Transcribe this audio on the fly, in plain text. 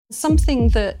Something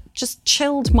that just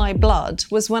chilled my blood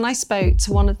was when I spoke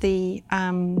to one of the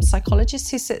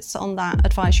psychologists who sits on that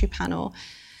advisory panel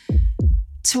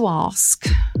to ask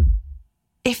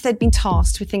if they'd been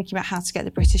tasked with thinking about how to get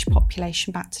the British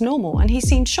population back to normal. And he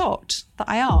seemed shocked that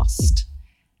I asked.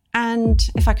 And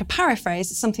if I could paraphrase,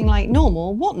 it's something like,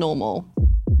 normal? What normal?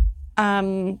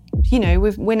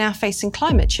 We're now facing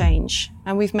climate change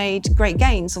and we've made great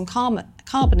gains on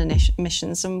carbon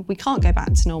emissions and we can't go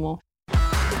back to normal.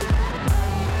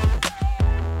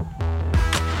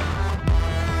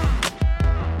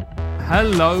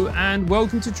 Hello and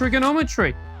welcome to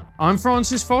Trigonometry. I'm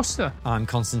Francis Foster. I'm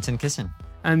Konstantin Kisin.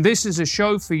 And this is a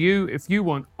show for you if you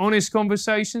want honest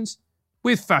conversations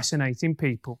with fascinating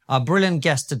people. Our brilliant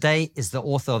guest today is the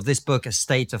author of this book, A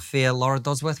State of Fear, Laura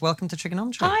Dodsworth. Welcome to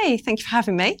Trigonometry. Hi, thank you for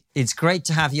having me. It's great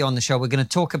to have you on the show. We're going to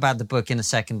talk about the book in a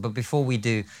second, but before we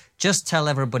do, just tell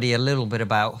everybody a little bit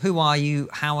about who are you,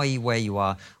 how are you where you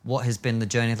are, what has been the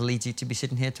journey that leads you to be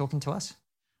sitting here talking to us?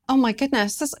 Oh my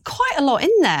goodness, there's quite a lot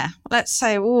in there. Let's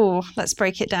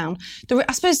break it down.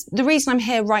 I suppose the reason I'm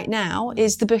here right now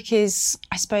is the book is,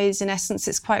 I suppose, in essence,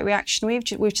 it's quite reactionary.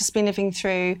 We've just been living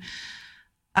through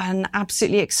an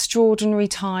absolutely extraordinary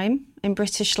time in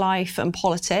British life and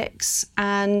politics.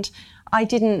 And I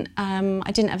didn't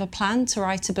ever plan to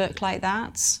write a book like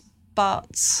that,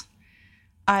 but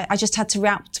I just had to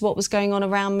react to what was going on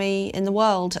around me in the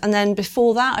world. And then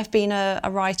before that, I've been a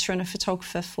writer and a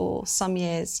photographer for some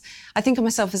years. I think of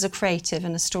myself as a creative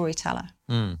and a storyteller.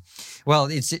 Well,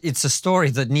 it's a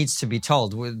story that needs to be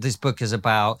told. This book is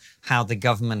about how the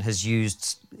government has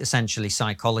used essentially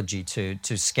psychology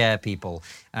to scare people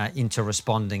into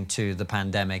responding to the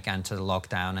pandemic and to the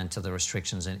lockdown and to the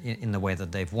restrictions in the way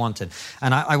that they've wanted.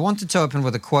 And I wanted to open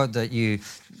with a quote that you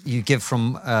give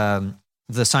from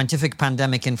the Scientific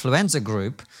Pandemic Influenza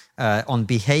Group on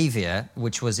behavior,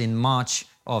 which was in March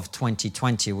of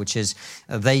 2020, which is,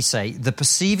 they say, the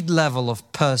perceived level of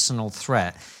personal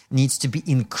threat needs to be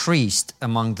increased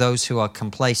among those who are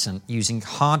complacent using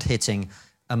hard-hitting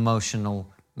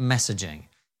emotional messaging.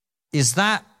 Is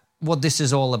that what this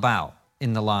is all about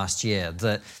in the last year?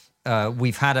 That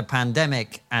we've had a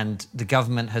pandemic and the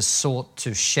government has sought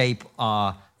to shape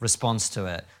our response to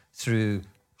it through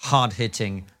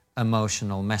hard-hitting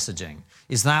emotional messaging.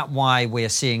 Is that why we're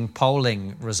seeing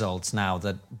polling results now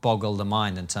that boggle the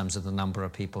mind in terms of the number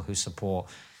of people who support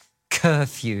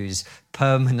curfews,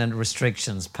 permanent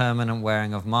restrictions, permanent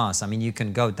wearing of masks? I mean, you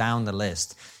can go down the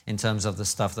list in terms of the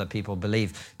stuff that people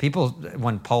believe. People,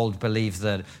 when polled, believe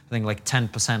that I think like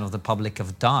 10% of the public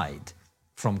have died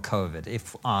from COVID,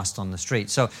 if asked on the street.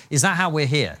 So is that how we're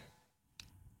here?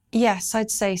 Yes,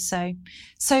 I'd say so.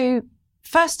 So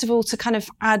first of all, to kind of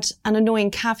add an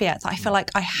annoying caveat that I feel like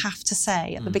I have to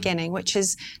say at the beginning, which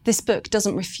is this book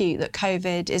doesn't refute that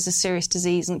COVID is a serious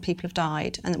disease and that people have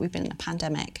died and that we've been in a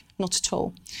pandemic. Not at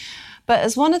all. But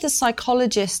as one of the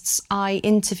psychologists I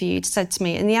interviewed said to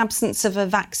me, in the absence of a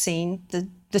vaccine,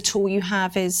 the tool you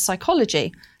have is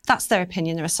psychology. That's their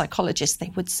opinion. They're a psychologist.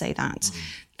 They would say that.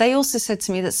 They also said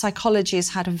to me that psychology has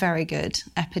had a very good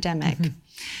epidemic.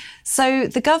 So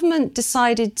the government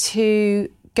decided to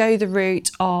go the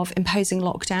route of imposing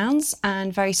lockdowns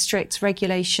and very strict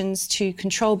regulations to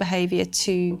control behaviour,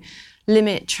 to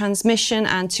limit transmission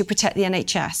and to protect the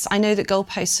NHS. I know that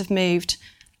goalposts have moved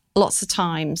lots of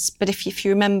times, but if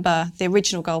you remember the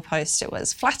original goalpost, it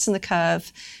was flatten the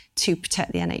curve to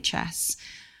protect the NHS.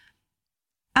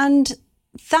 And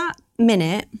that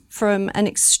minute from an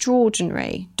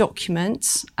extraordinary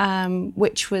document,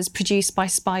 which was produced by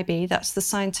SPIBE, that's the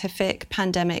Scientific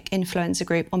Pandemic Influenza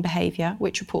Group on Behaviour,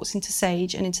 which reports into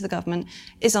SAGE and into the government,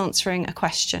 is answering a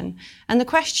question. And the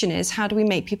question is, how do we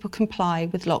make people comply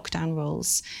with lockdown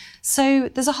rules? So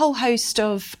there's a whole host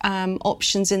of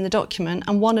options in the document,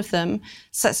 and one of them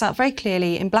sets out very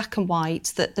clearly in black and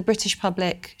white that the British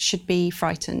public should be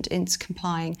frightened into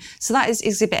complying. So that is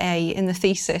Exhibit A in the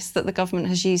thesis, that the government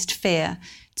has used fear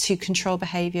to control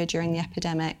behaviour during the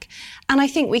epidemic. And I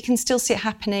think we can still see it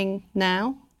happening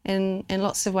now in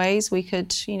lots of ways. We could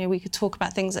talk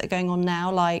about things that are going on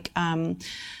now, like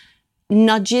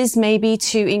nudges maybe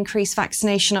to increase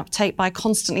vaccination uptake by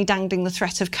constantly dangling the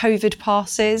threat of COVID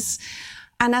passes.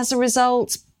 And as a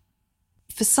result,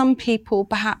 for some people,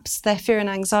 perhaps their fear and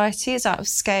anxiety is out of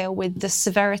scale with the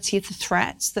severity of the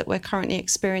threats that we're currently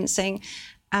experiencing.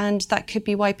 And that could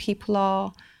be why people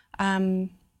are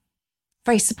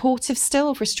very supportive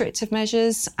still of restrictive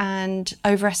measures and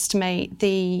overestimate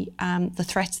the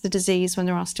threat of the disease when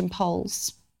they're asked in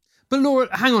polls. But Laura,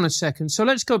 hang on a second. So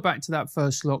let's go back to that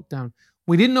first lockdown.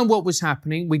 We didn't know what was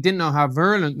happening. We didn't know how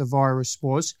virulent the virus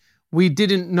was. We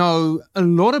didn't know a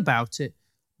lot about it.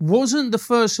 Wasn't the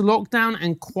first lockdown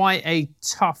and quite a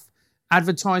tough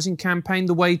advertising campaign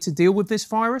the way to deal with this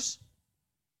virus?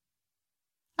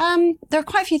 There are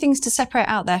quite a few things to separate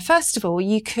out there. First of all,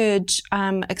 you could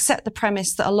accept the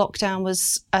premise that a lockdown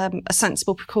was a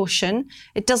sensible precaution.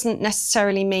 It doesn't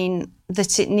necessarily mean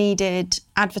that it needed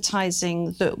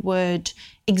advertising that would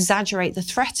exaggerate the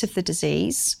threat of the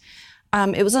disease.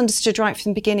 It was understood right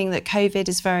from the beginning that COVID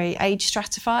is very age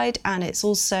stratified, and it's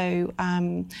also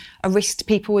a risk to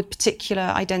people with particular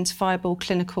identifiable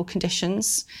clinical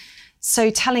conditions. So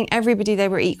telling everybody they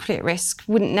were equally at risk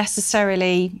wouldn't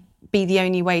necessarily be the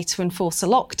only way to enforce a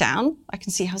lockdown. I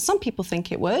can see how some people think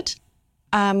it would.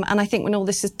 And I think when all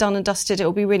this is done and dusted, it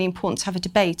will be really important to have a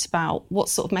debate about what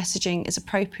sort of messaging is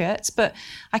appropriate. But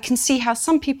I can see how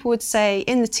some people would say,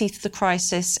 in the teeth of the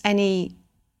crisis, any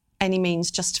means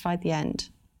justified the end.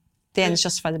 The ends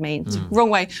justify the means. Wrong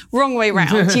way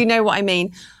round. You know what I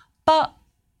mean. But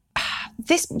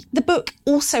the book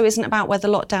also isn't about whether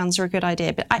lockdowns are a good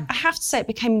idea, but I have to say it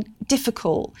became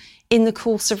difficult in the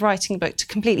course of writing the book to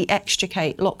completely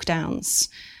extricate lockdowns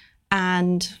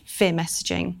and fear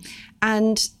messaging.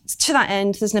 And to that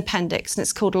end, there's an appendix and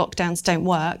it's called Lockdowns Don't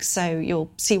Work, so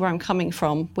you'll see where I'm coming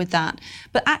from with that.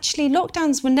 But actually,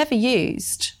 lockdowns were never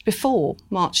used before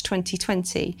March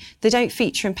 2020. They don't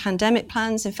feature in pandemic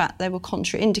plans. In fact, they were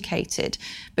contraindicated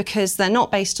because they're not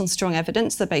based on strong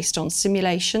evidence. They're based on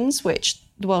simulations, which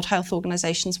the World Health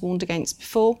Organization's warned against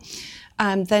before.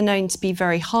 They're known to be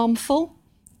very harmful,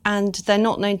 and they're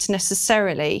not known to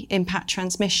necessarily impact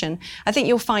transmission. I think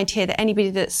you'll find here that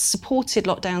anybody that's supported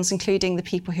lockdowns, including the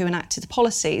people who enacted the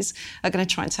policies, are going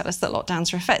to try and tell us that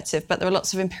lockdowns are effective. But there are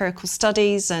lots of empirical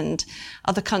studies and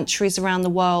other countries around the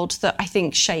world that I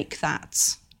think shake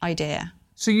that idea.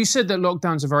 So you said that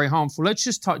lockdowns are very harmful. Let's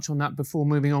just touch on that before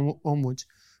moving onwards.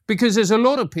 Because there's a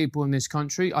lot of people in this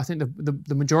country, I think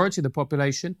the majority of the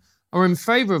population, are in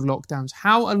favour of lockdowns.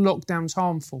 How are lockdowns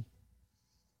harmful?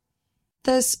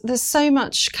 There's so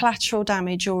much collateral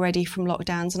damage already from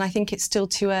lockdowns, and I think it's still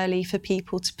too early for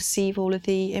people to perceive all of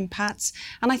the impacts.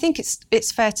 And I think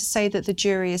it's fair to say that the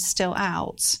jury is still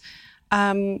out.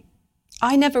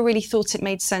 I never really thought it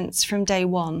made sense from day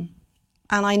one.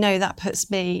 And I know that puts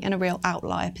me in a real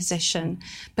outlier position,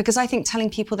 because I think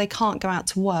telling people they can't go out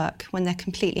to work when they're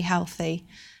completely healthy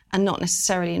and not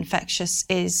necessarily infectious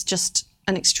is just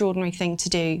an extraordinary thing to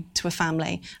do to a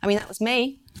family. I mean, that was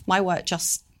me. My work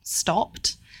just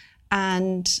stopped,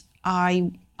 and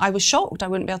I was shocked I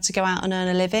wouldn't be able to go out and earn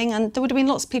a living, and there would have been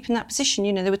lots of people in that position.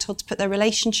 You know, they were told to put their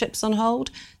relationships on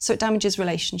hold, so it damages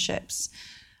relationships.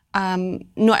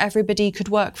 Not everybody could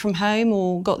work from home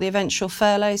or got the eventual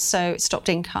furlough, so it stopped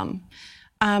income.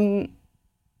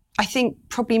 I think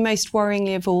probably most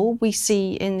worryingly of all, we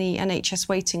see in the NHS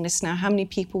waiting list now how many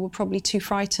people were probably too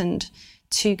frightened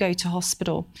to go to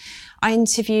hospital. I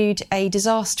interviewed a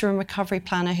disaster and recovery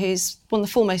planner who's one of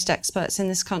the foremost experts in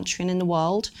this country and in the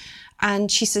world.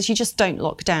 And she says, you just don't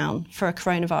lock down for a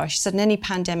coronavirus. She said, in any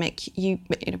pandemic,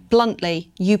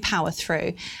 bluntly, you power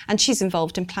through. And she's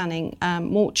involved in planning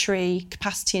mortuary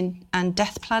capacity and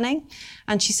death planning.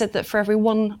 And she said that for every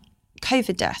one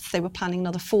COVID death, they were planning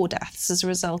another 4 deaths as a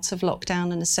result of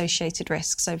lockdown and associated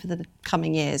risks over the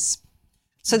coming years.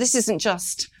 So this isn't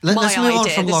just my idea. Let's move on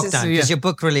from lockdown, because your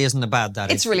book really isn't about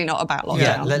that. It's really not about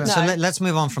lockdown. Yeah, so let's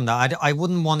move on from that. I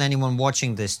wouldn't want anyone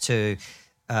watching this to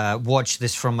watch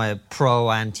this from a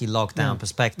pro-anti-lockdown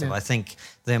perspective. Yeah. I think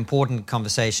the important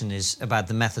conversation is about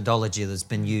the methodology that's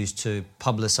been used to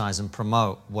publicise and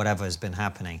promote whatever has been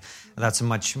happening. That's a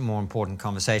much more important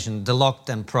conversation. The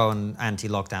lockdown pro and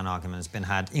anti-lockdown argument has been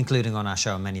had, including on our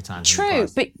show many times. True,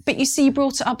 but you see, you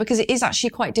brought it up because it is actually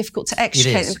quite difficult to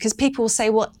extricate them, because people will say,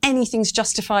 well, anything's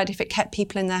justified if it kept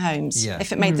people in their homes,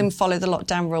 if it made them follow the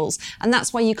lockdown rules. And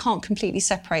that's why you can't completely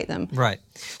separate them. Right.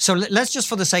 So let's just,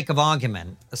 for the sake of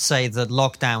argument, say that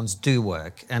lockdowns do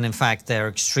work, and in fact, they're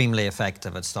extremely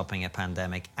effective at stopping a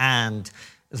pandemic, and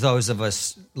those of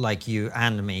us like you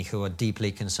and me who are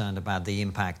deeply concerned about the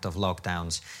impact of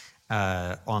lockdowns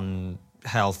on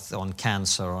health, on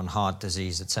cancer, on heart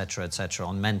disease, etc.,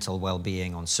 on mental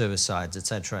well-being, on suicides,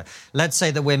 etc. Let's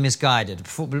say that we're misguided.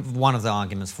 One of the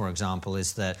arguments, for example,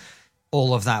 is that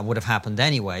all of that would have happened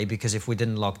anyway, because if we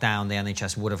didn't lock down, the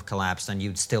NHS would have collapsed and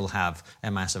you'd still have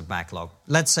a massive backlog.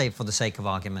 Let's say, for the sake of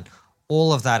argument,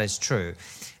 all of that is true.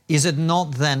 Is it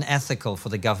not then ethical for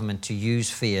the government to use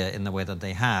fear in the way that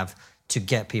they have to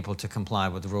get people to comply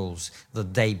with rules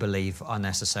that they believe are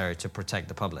necessary to protect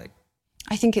the public?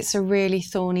 I think it's a really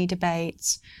thorny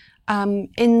debate.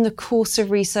 In the course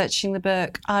of researching the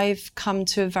book, I've come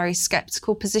to a very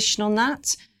sceptical position on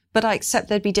that, but I accept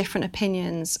there'd be different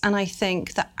opinions. And I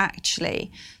think that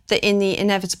actually, that in the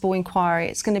inevitable inquiry,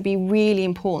 it's going to be really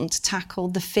important to tackle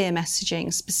the fear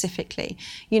messaging specifically.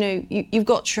 You've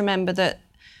got to remember that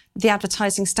the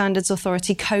Advertising Standards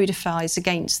Authority codifies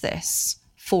against this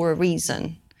for a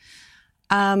reason.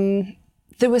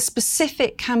 There were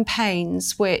specific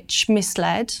campaigns which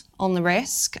misled on the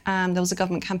risk. There was a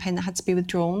government campaign that had to be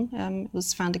withdrawn. It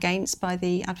was found against by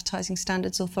the Advertising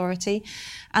Standards Authority.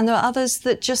 And there were others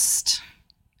that just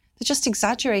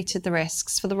exaggerated the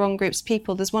risks for the wrong groups of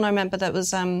people. There's one I remember that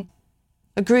was a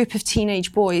group of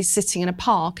teenage boys sitting in a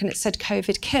park and it said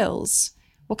COVID kills.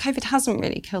 Well, COVID hasn't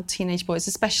really killed teenage boys,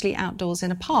 especially outdoors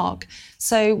in a park.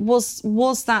 So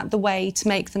was that the way to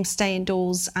make them stay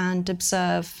indoors and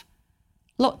observe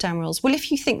lockdown rules? Well, if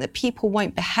you think that people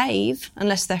won't behave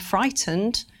unless they're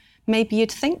frightened, maybe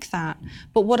you'd think that.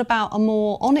 But what about a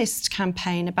more honest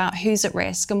campaign about who's at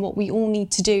risk and what we all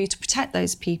need to do to protect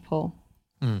those people?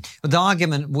 But the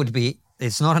argument would be,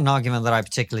 it's not an argument that I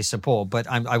particularly support, but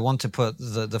I want to put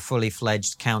the fully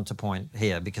fledged counterpoint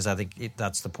here, because I think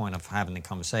that's the point of having the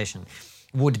conversation,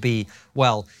 would be,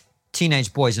 well,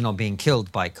 teenage boys are not being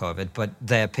killed by COVID, but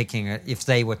they're picking, if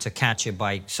they were to catch it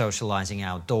by socializing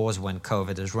outdoors when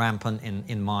COVID is rampant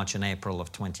in March and April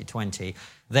of 2020,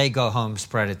 they go home,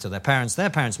 spread it to their parents. Their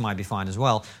parents might be fine as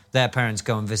well. Their parents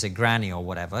go and visit Granny or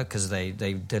whatever because they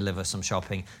deliver some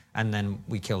shopping, and then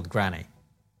we killed Granny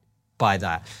by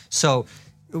that. So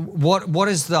what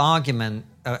is the argument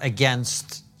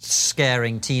against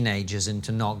scaring teenagers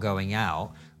into not going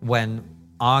out when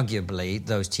arguably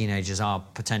those teenagers are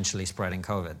potentially spreading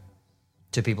COVID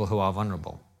to people who are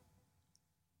vulnerable?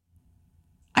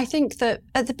 I think that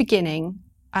at the beginning,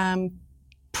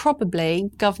 probably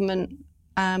government,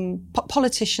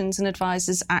 politicians and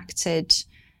advisors acted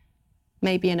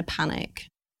maybe in a panic,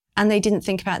 and they didn't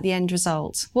think about the end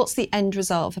result. What's the end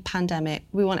result of a pandemic?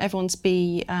 We want everyone to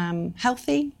be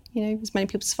healthy, as many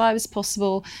people survive as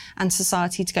possible, and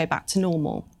society to go back to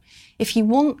normal. If you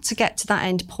want to get to that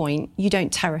end point, you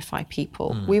don't terrify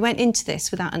people. We went into this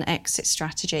without an exit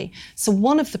strategy. So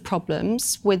one of the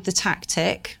problems with the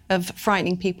tactic of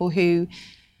frightening people who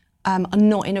are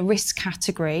not in a risk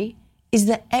category is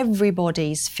that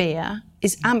everybody's fear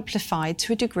is amplified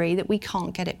to a degree that we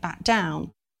can't get it back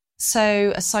down.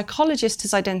 So a psychologist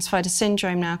has identified a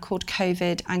syndrome now called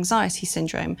COVID anxiety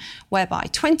syndrome, whereby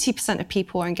 20% of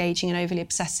people are engaging in overly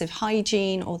obsessive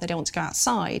hygiene or they don't want to go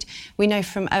outside. We know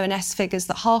from ONS figures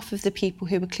that half of the people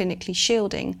who were clinically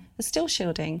shielding are still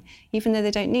shielding, even though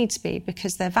they don't need to be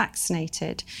because they're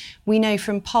vaccinated. We know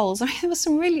from polls, there were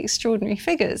some really extraordinary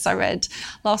figures I read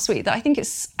last week that I think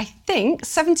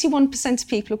 71% of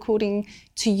people, according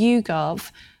to YouGov,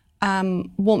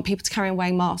 want people to carry on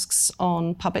wearing masks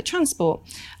on public transport.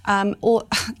 Or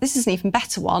this is an even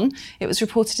better one. It was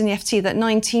reported in the FT that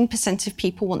 19% of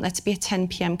people want there to be a 10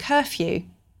 p.m. curfew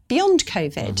beyond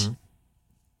COVID.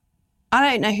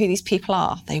 I don't know who these people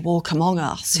are. They walk among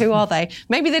us. Who are they?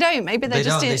 Maybe they don't. Maybe they're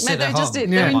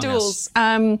they're indoors.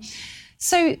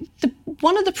 So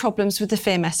one of the problems with the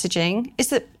fear messaging is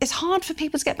that it's hard for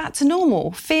people to get back to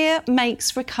normal. Fear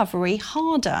makes recovery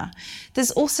harder. There's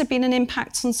also been an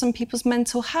impact on some people's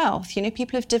mental health.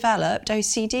 People have developed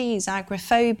OCDs,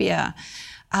 agoraphobia.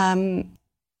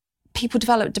 People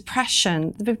develop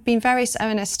depression. There have been various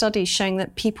ONS studies showing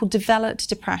that people developed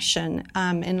depression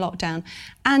in lockdown.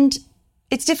 And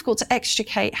it's difficult to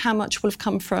extricate how much will have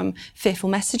come from fearful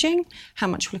messaging, how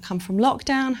much will have come from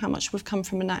lockdown, how much will have come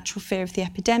from a natural fear of the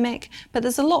epidemic. But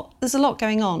there's a lot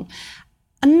going on.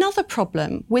 Another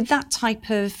problem with that type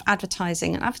of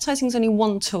advertising, and advertising is only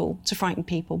one tool to frighten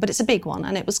people, but it's a big one,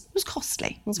 and it was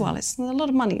costly as well. It's a lot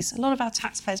of money. A lot of our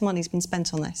taxpayers' money has been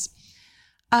spent on this.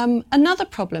 Another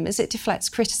problem is it deflects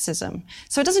criticism.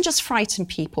 So it doesn't just frighten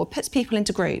people, it puts people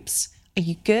into groups. Are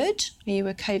you good? Are you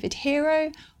a COVID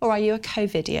hero? Or are you a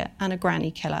COVIDiot and a granny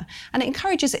killer? And it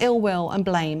encourages ill will and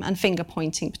blame and finger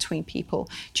pointing between people.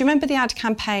 Do you remember the ad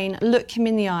campaign, look him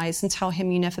in the eyes and tell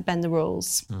him you never bend the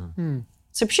rules?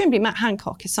 So presumably Matt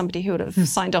Hancock is somebody who would have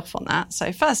signed off on that.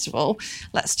 So first of all,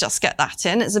 let's just get that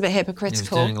in. It's a bit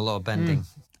hypocritical. He was doing a lot of bending.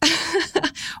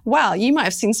 Well, you might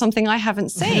have seen something I haven't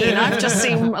seen. I've just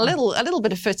seen a little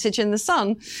bit of footage in the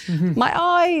sun. My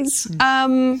eyes.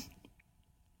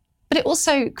 But it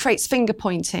also creates finger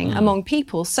pointing among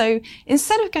people. So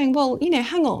instead of going, well,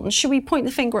 hang on, should we point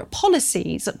the finger at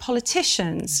policies, at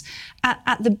politicians,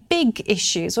 at the big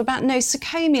issues? What about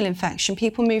nosocomial infection?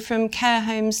 People move from care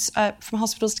homes, from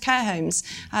hospitals to care homes.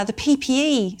 The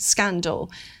PPE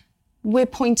scandal. We're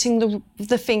pointing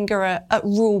the finger at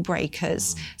rule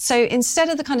breakers. So instead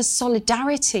of the kind of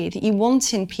solidarity that you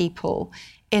want in people,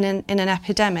 in an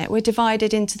epidemic. We're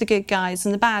divided into the good guys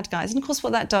and the bad guys. And of course,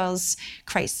 what that does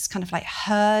creates this kind of like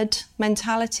herd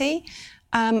mentality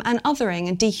and othering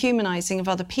and dehumanizing of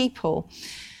other people.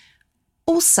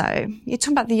 Also, you're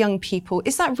talking about the young people.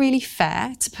 Is that really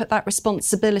fair to put that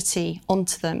responsibility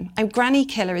onto them? And granny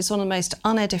killer is one of the most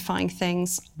unedifying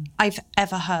things I've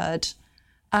ever heard.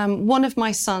 One of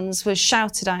my sons was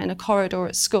shouted at in a corridor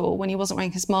at school when he wasn't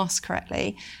wearing his mask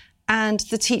correctly, and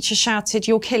the teacher shouted,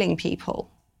 "You're killing people."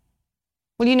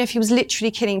 Well, you know, if he was literally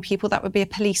killing people, that would be a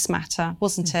police matter,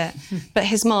 wasn't it? But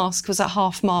his mask was at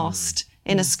half-mast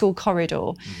in a school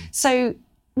corridor. So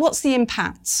what's the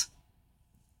impact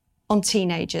on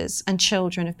teenagers and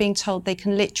children of being told they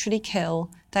can literally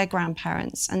kill their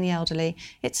grandparents and the elderly?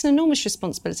 It's an enormous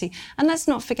responsibility. And let's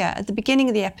not forget, at the beginning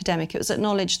of the epidemic, it was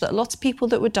acknowledged that a lot of people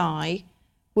that would die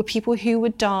were people who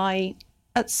would die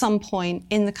at some point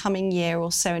in the coming year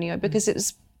or so anyway, because it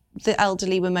was the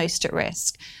elderly were most at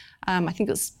risk. I think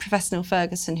it was Professor Neil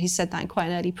Ferguson who said that in quite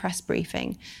an early press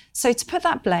briefing. So to put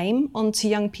that blame onto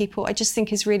young people, I just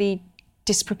think is really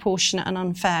disproportionate and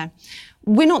unfair.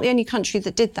 We're not the only country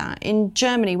that did that. In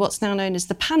Germany, what's now known as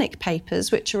the panic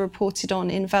papers, which are reported on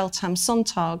in Welt am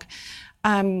Sonntag,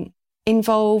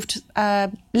 involved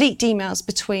leaked emails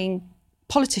between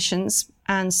politicians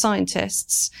and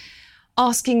scientists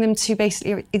asking them to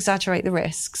basically exaggerate the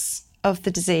risks of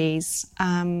the disease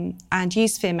and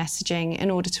use fear messaging in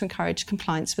order to encourage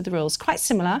compliance with the rules. Quite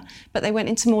similar, but they went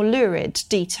into more lurid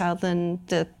detail than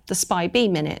the Spy B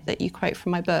minute that you quote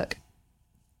from my book.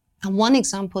 And one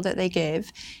example that they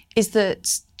give is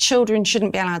that children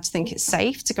shouldn't be allowed to think it's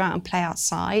safe to go out and play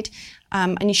outside,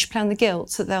 and you should play on the guilt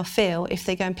that they'll feel if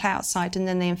they go and play outside and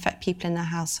then they infect people in their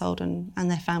household and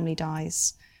their family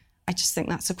dies. I just think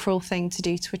that's a cruel thing to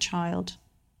do to a child.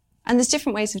 And there's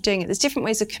different ways of doing it. There's different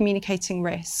ways of communicating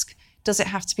risk. Does it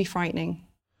have to be frightening?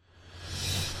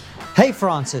 Hey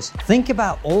Francis, think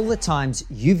about all the times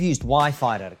you've used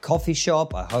Wi-Fi at a coffee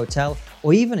shop, a hotel,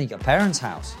 or even at your parents'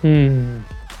 house.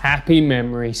 Happy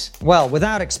memories. Well,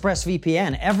 without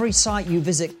ExpressVPN, every site you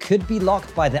visit could be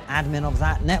locked by the admin of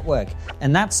that network.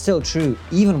 And that's still true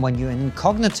even when you're in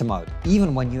incognito mode.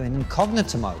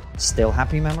 Still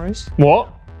happy memories? What?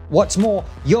 What's more,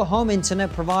 your home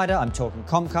internet provider, I'm talking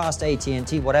Comcast,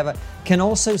 AT&T, whatever, can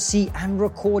also see and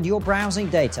record your browsing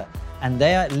data. And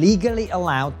they are legally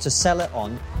allowed to sell it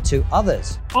on to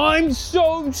others. I'm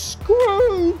so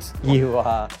screwed! You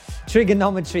are.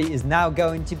 Trigonometry is now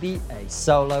going to be a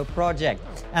solo project.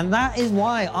 And that is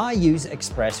why I use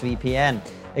ExpressVPN.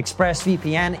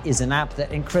 ExpressVPN is an app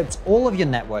that encrypts all of your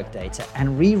network data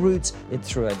and reroutes it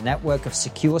through a network of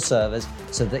secure servers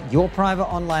so that your private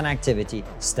online activity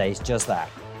stays just that,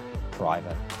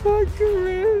 private. My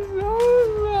career is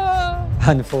over.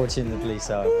 Unfortunately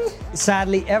so.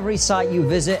 Sadly, every site you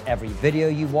visit, every video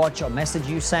you watch or message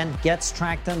you send gets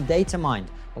tracked and data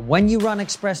mined. But when you run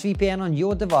ExpressVPN on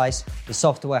your device, the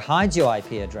software hides your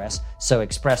IP address, so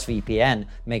ExpressVPN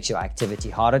makes your activity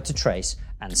harder to trace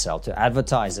and sell to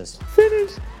advertisers.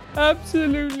 Finished.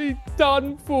 Absolutely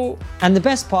done for. And the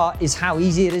best part is how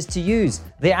easy it is to use.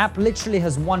 The app literally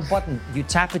has one button. You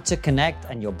tap it to connect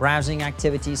and your browsing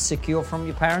activity is secure from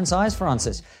your parents' eyes,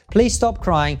 Francis. Please stop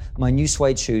crying. My new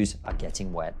suede shoes are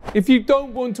getting wet. If you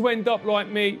don't want to end up like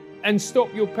me and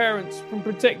stop your parents from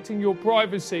protecting your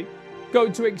privacy,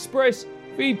 go to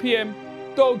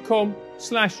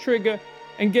expressvpn.com/trigger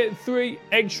and get 3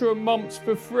 extra months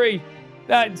for free.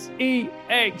 That's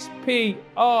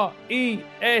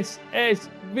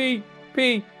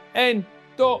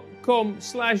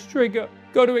expressvpn.com/trigger.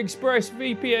 Go to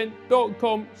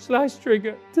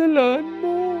expressvpn.com/trigger to learn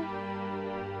more.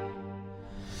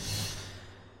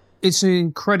 It's an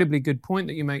incredibly good point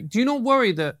that you make. Do you not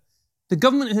worry that the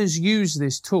government has used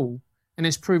this tool and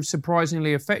it's proved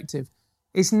surprisingly effective?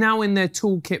 It's now in their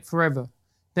toolkit forever.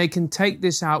 They can take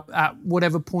this out at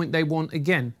whatever point they want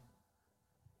again.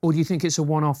 Or do you think it's a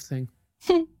one-off thing?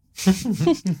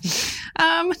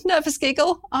 Nervous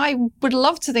giggle. I would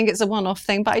love to think it's a one-off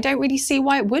thing, but I don't really see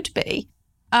why it would be.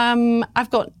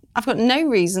 I've got no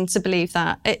reason to believe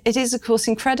that. It is, of course,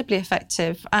 incredibly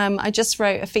effective. I just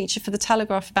wrote a feature for The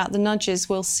Telegraph about the nudges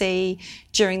we'll see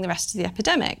during the rest of the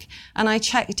epidemic. And I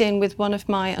checked in with one of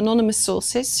my anonymous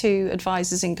sources who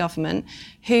advises in government,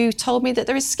 who told me that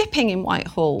there is skipping in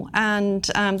Whitehall and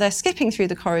they're skipping through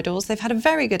the corridors. They've had a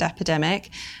very good epidemic.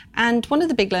 And one of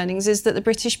the big learnings is that the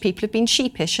British people have been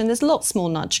sheepish and there's lots more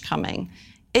nudge coming.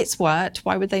 It's worked.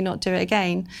 Why would they not do it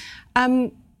again?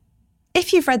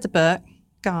 If you've read the book,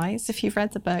 guys, if you've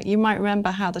read the book, you might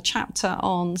remember how the chapter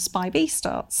on Spy B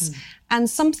starts. And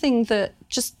something that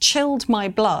just chilled my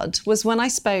blood was when I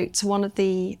spoke to one of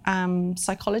the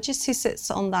psychologists who sits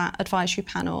on that advisory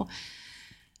panel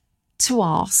to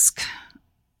ask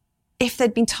if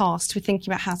they'd been tasked with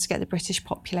thinking about how to get the British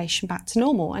population back to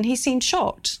normal. And he seemed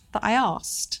shocked that I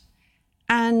asked.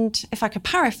 And if I could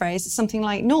paraphrase, it's something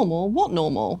like, normal? What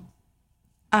normal?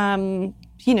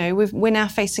 We're now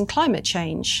facing climate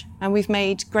change, and we've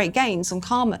made great gains on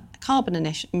carbon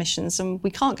emissions, and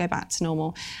we can't go back to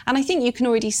normal. And I think you can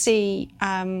already see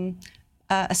a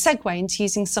segue into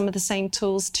using some of the same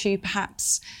tools to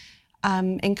perhaps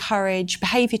encourage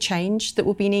behaviour change that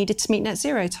will be needed to meet net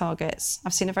zero targets.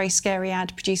 I've seen a very scary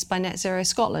ad produced by Net Zero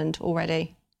Scotland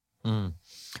already.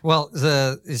 Well,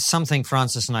 it's something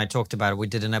Francis and I talked about. We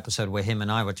did an episode where him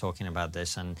and I were talking about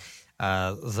this, and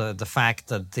the fact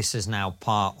that this is now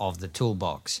part of the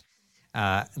toolbox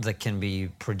that can be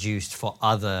produced for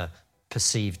other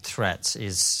perceived threats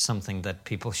is something that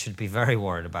people should be very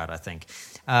worried about, I think.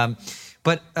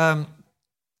 But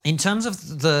in terms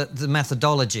of the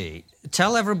methodology,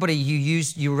 tell everybody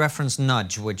you referenced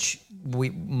nudge, which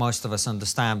most of us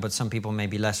understand, but some people may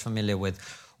be less familiar with.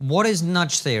 What is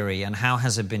nudge theory, and how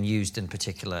has it been used in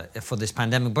particular for this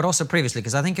pandemic, but also previously?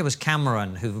 Because I think it was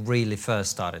Cameron who really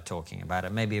first started talking about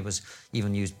it. Maybe it was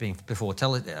even used before.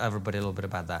 Tell everybody a little bit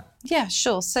about that. Yeah,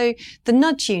 sure. So the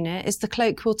nudge unit is the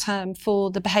colloquial term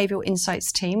for the behavioural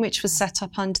insights team, which was set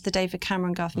up under the David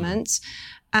Cameron government.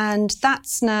 And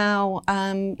that's now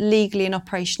legally and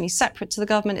operationally separate to the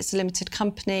government. It's a limited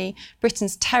company.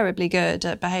 Britain's terribly good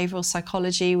at behavioural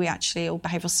psychology. Or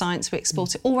behavioural science. We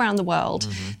export it all around the world.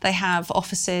 They have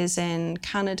offices in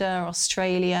Canada,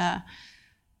 Australia,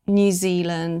 New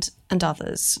Zealand, and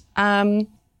others.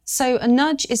 So a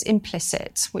nudge is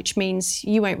implicit, which means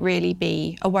you won't really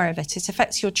be aware of it. It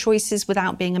affects your choices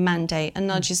without being a mandate. A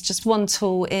nudge is just one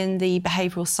tool in the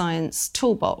behavioural science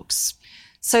toolbox.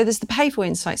 So there's the behavioural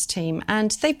insights team,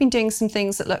 and they've been doing some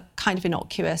things that look kind of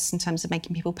innocuous in terms of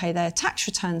making people pay their tax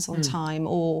returns on time,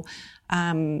 or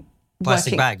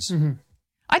plastic bags.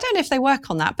 I don't know if they work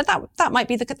on that, but that might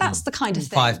be that's the kind of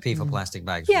thing. 5p for plastic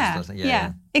bags.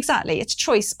 Yeah, exactly. It's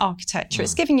choice architecture.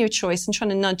 It's giving you a choice and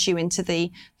trying to nudge you into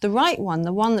the right one,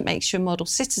 the one that makes you a model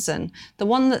citizen, the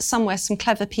one that somewhere some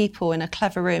clever people in a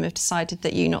clever room have decided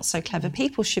that you not so clever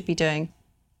people should be doing.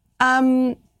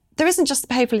 There isn't just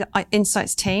the behavioural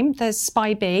insights team. There's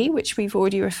Spy B, which we've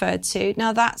already referred to.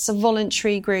 Now, that's a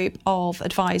voluntary group of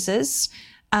advisors,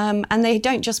 and they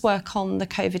don't just work on the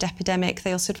COVID epidemic.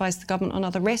 They also advise the government on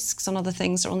other risks, on other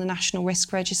things that are on the National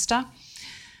Risk Register.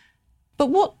 But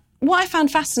what I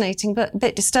found fascinating but a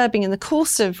bit disturbing in the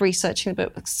course of researching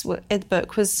the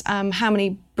book was how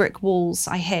many brick walls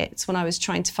I hit when I was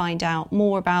trying to find out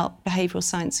more about behavioural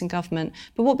science and government.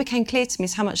 But what became clear to me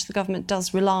is how much the government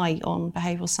does rely on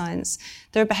behavioural science.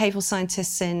 There are behavioural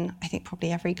scientists in, I think,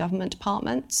 probably every government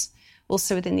department,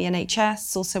 also within the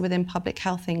NHS, also within Public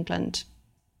Health England.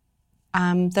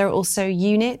 There are also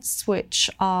units which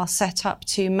are set up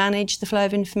to manage the flow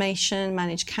of information,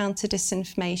 manage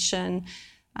counter-disinformation.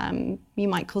 You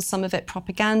might call some of it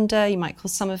propaganda, you might call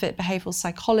some of it behavioural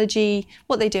psychology.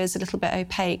 What they do is a little bit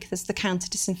opaque. There's the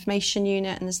counter-disinformation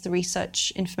unit, and there's the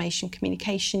research information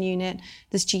communication unit,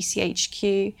 there's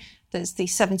GCHQ, there's the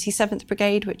 77th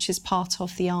Brigade, which is part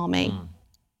of the army.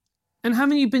 And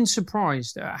haven't you been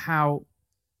surprised at how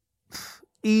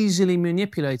easily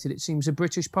manipulated it seems the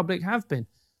British public have been?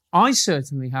 I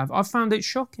certainly have. I've found it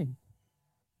shocking.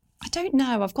 I don't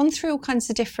know. I've gone through all kinds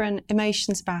of different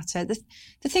emotions about it.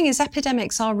 The thing is,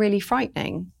 epidemics are really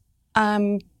frightening.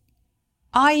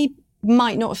 I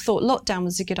might not have thought lockdown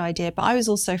was a good idea, but I was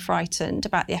also frightened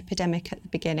about the epidemic at the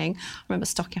beginning. I remember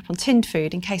stocking up on tinned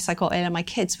food in case I got ill and my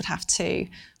kids would have to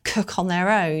cook on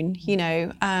their own,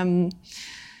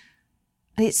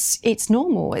 It's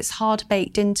normal. It's hard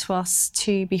baked into us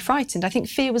to be frightened. I think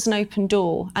fear was an open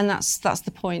door, and that's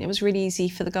the point. It was really easy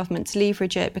for the government to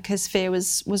leverage it because fear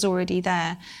was already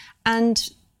there. And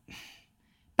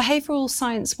behavioural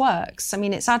science works. I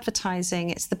mean, it's advertising,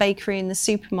 it's the bakery in the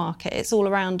supermarket, it's all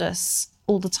around us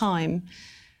all the time.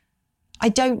 I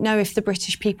don't know if the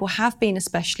British people have been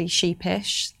especially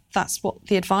sheepish. That's what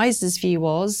the advisors' view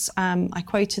was. I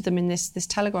quoted them in this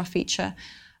Telegraph feature.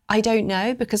 I don't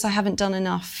know, because I haven't done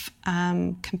enough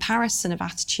comparison of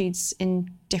attitudes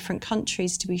in different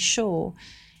countries to be sure.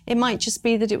 It might just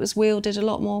be that it was wielded a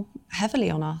lot more heavily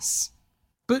on us.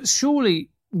 But surely,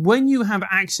 when you have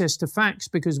access to facts,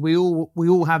 because we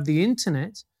all have the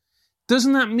internet,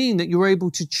 doesn't that mean that you're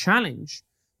able to challenge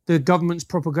the government's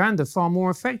propaganda far more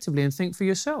effectively and think for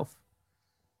yourself?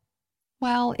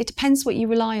 Well, it depends what you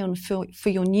rely on for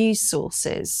your news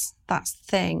sources. That's the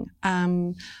thing.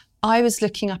 I was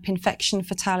looking up infection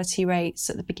fatality rates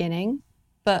at the beginning,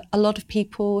 but a lot of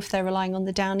people, if they're relying on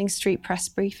the Downing Street press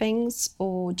briefings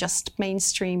or just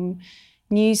mainstream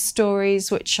news stories,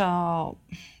 which are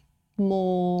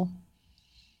more,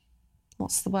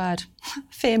 what's the word,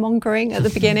 fear-mongering at the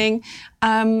beginning,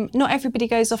 not everybody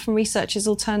goes off and researches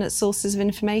alternate sources of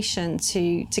information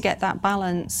to get that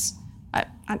balance.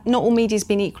 Not all media's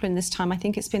been equal in this time. I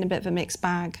think it's been a bit of a mixed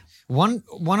bag.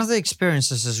 One of the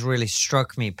experiences has really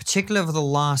struck me, particularly over the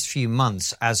last few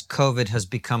months, as COVID has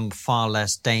become far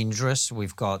less dangerous.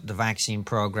 We've got the vaccine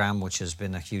program, which has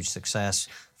been a huge success.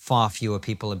 Far fewer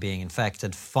people are being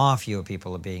infected. Far fewer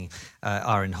people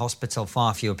are in hospital.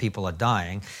 Far fewer people are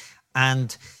dying.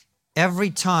 And every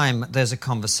time there's a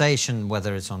conversation,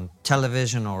 whether it's on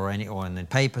television or in the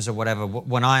papers or whatever,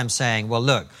 when I am saying, well,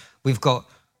 look, we've got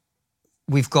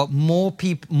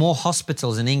more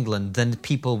hospitals in England than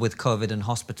people with COVID in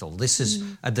hospital. This is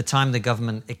at the time the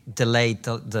government delayed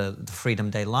the Freedom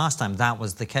Day last time. That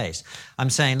was the case. I'm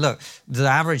saying, look, the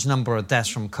average number of deaths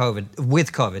from COVID,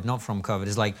 with COVID, not from COVID,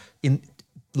 is like in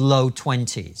low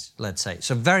 20s, let's say.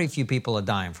 So very few people are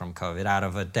dying from COVID out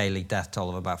of a daily death toll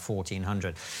of about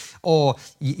 1,400. Or,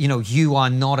 you are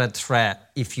not at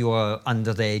threat if you are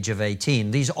under the age of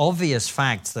 18. These obvious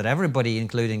facts that everybody,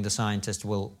 including the scientists,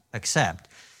 will accept.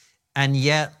 And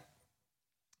yet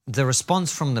the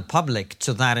response from the public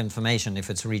to that information, if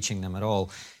it's reaching them at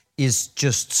all, is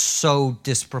just so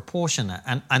disproportionate.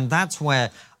 And that's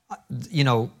where,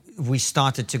 we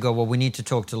started to go, well, we need to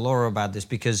talk to Laura about this,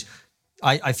 because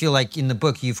I feel like in the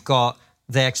book you've got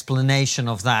the explanation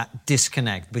of that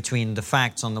disconnect between the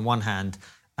facts on the one hand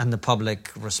and the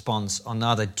public response on the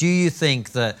other. Do you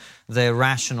think that the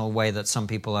irrational way that some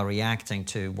people are reacting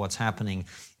to what's happening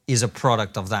is a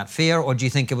product of that fear, or do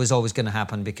you think it was always going to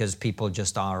happen because people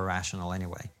just are irrational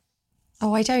anyway?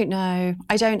 Oh, I don't know.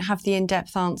 I don't have the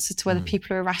in-depth answer to whether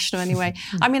people are irrational anyway.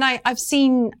 I mean, I've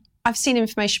seen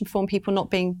information from people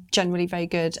not being generally very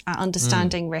good at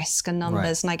understanding risk and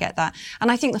numbers, and I get that.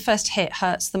 And I think the first hit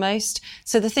hurts the most.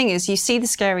 So the thing is, you see the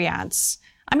scary ads.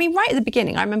 I mean, right at the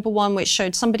beginning, I remember one which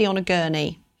showed somebody on a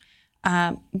gurney,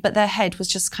 but their head was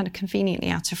just kind of conveniently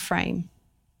out of frame.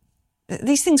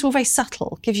 These things were very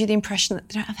subtle, gives you the impression that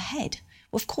they don't have a head.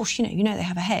 Well, of course, you know they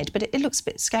have a head, but it looks a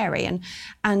bit scary.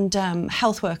 And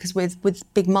health workers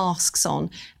with big masks on,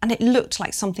 and it looked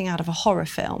like something out of a horror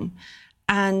film.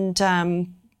 And,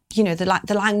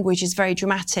 the language is very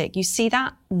dramatic. You see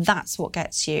that? That's what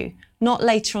gets you. Not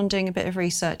later on doing a bit of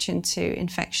research into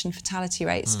infection fatality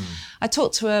rates. I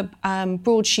talked to a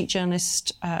broadsheet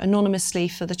journalist anonymously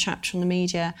for the chapter on the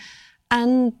media.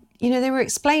 And, they were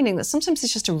explaining that sometimes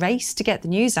it's just a race to get the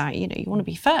news out. You want to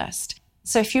be first.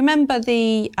 So if you remember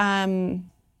the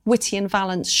Whitty and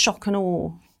Vallance shock and awe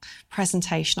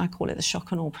presentation, I call it the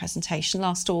shock and awe presentation,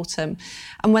 last autumn,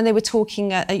 and when they were talking,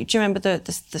 do you remember the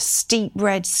steep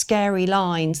red scary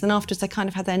lines? Then afterwards they kind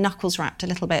of had their knuckles rapped a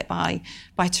little bit by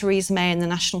Theresa May and the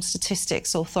National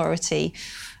Statistics Authority.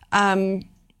 Obviously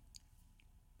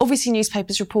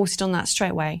newspapers reported on that straight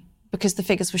away because the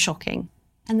figures were shocking.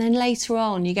 And then later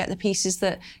on you get the pieces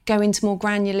that go into more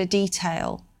granular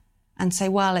detail and say,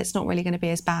 well, it's not really going to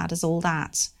be as bad as all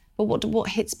that. But what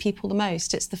hits people the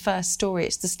most? It's the first story,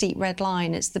 it's the steep red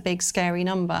line, it's the big scary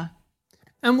number.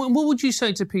 And what would you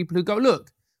say to people who go, look,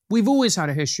 we've always had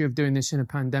a history of doing this in a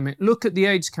pandemic. Look at the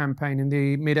AIDS campaign in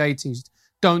the mid-80s,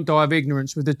 Don't Die of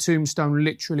Ignorance, with the tombstone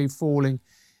literally falling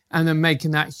and then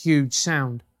making that huge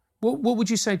sound. What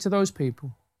would you say to those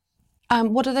people?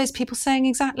 What are those people saying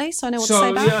exactly? So I know what to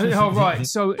say back. Yeah, right.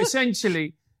 So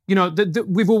essentially,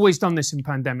 we've always done this in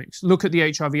pandemics. Look at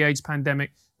the HIV/AIDS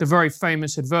pandemic, the very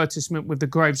famous advertisement with the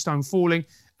gravestone falling,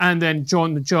 and then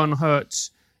John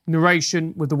Hurt's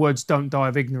narration with the words, "Don't die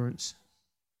of ignorance."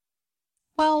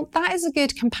 Well, that is a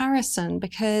good comparison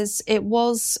because it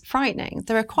was frightening.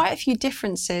 There are quite a few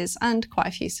differences and quite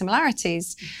a few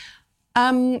similarities.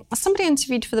 Somebody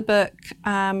interviewed for the book,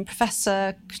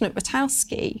 Professor Knut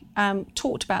Witowski,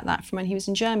 talked about that from when he was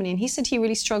in Germany, and he said he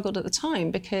really struggled at the time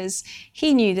because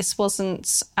he knew this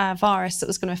wasn't a virus that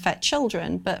was going to affect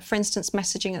children, but for instance,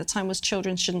 messaging at the time was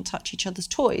children shouldn't touch each other's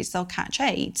toys, they'll catch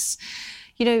AIDS.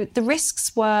 The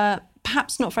risks were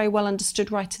perhaps not very well understood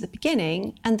right at the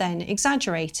beginning and then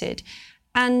exaggerated.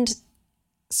 And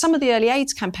some of the early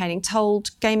AIDS campaigning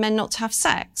told gay men not to have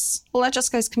sex. Well, that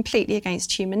just goes completely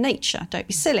against human nature. Don't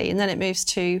be silly. And then it moves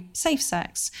to safe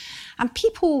sex. And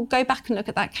people go back and look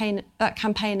at that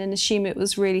campaign and assume it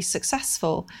was really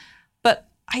successful. But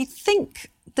I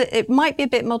think that it might be a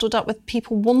bit muddled up with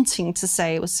people wanting to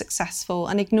say it was successful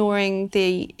and ignoring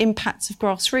the impacts of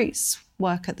grassroots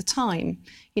work at the time,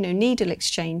 needle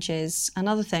exchanges and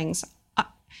other things.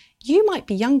 You might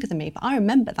be younger than me, but I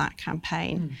remember that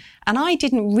campaign. And I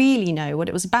didn't really know what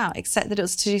it was about, except that it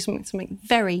was to do something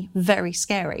very, very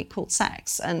scary called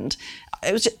sex. And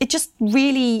it just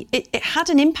really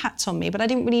had an impact on me, but I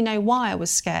didn't really know why I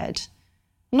was scared.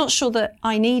 I'm not sure that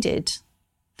I needed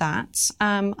that.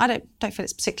 I don't feel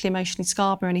it's particularly emotionally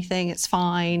scarred or anything. It's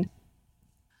fine.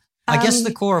 I guess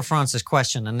the core of Frances'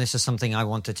 question, and this is something I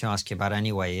wanted to ask you about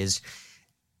anyway, is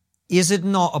it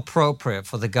not appropriate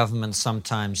for the government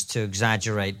sometimes to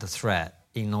exaggerate the threat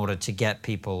in order to get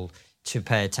people to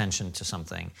pay attention to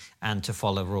something and to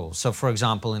follow rules? So, for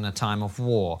example, in a time of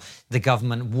war, the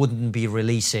government wouldn't be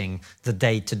releasing the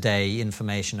day-to-day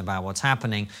information about what's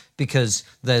happening because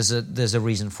there's a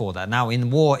reason for that. Now,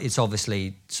 in war, it's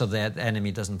obviously so the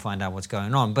enemy doesn't find out what's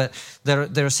going on. But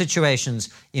there are situations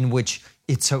in which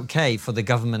it's okay for the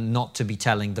government not to be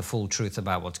telling the full truth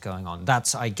about what's going on.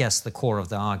 That's, I guess, the core of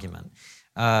the argument.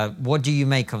 What do you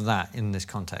make of that in this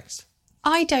context?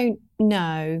 I don't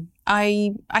know.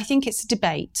 I think it's a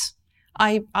debate.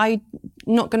 I'm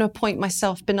not going to appoint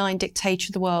myself benign dictator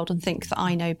of the world and think that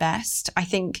I know best. I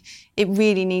think it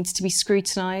really needs to be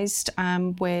scrutinised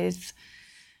with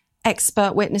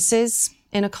expert witnesses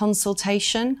in a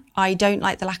consultation. I don't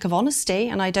like the lack of honesty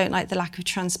and I don't like the lack of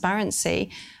transparency.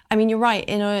 I mean, you're right,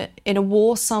 in a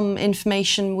war, some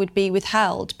information would be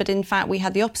withheld, but in fact, we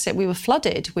had the opposite. We were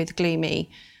flooded with gloomy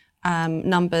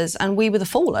numbers and we were the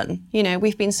fallen.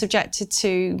 We've been subjected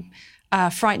to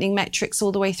frightening metrics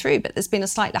all the way through, but there's been a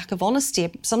slight lack of honesty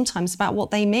sometimes about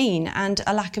what they mean and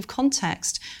a lack of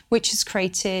context, which has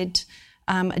created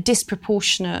a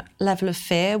disproportionate level of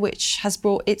fear, which has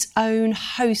brought its own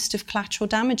host of collateral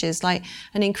damages, like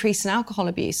an increase in alcohol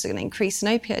abuse, an increase in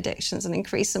opiate addictions, an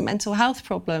increase in mental health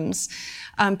problems,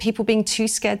 people being too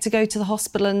scared to go to the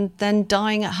hospital and then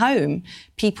dying at home,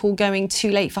 people going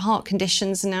too late for heart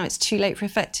conditions and now it's too late for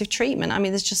effective treatment. I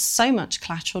mean, there's just so much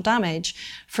collateral damage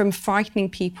from frightening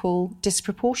people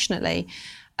disproportionately.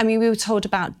 I mean, we were told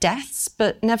about deaths,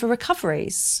 but never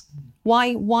recoveries.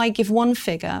 Why give one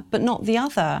figure but not the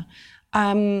other?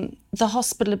 The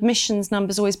hospital admissions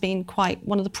number's always been quite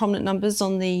one of the prominent numbers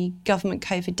on the government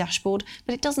COVID dashboard,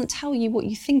 but it doesn't tell you what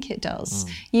you think it does.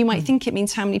 You might think it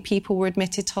means how many people were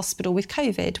admitted to hospital with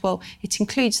COVID. Well, it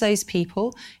includes those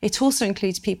people. It also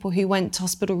includes people who went to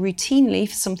hospital routinely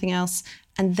for something else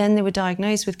and then they were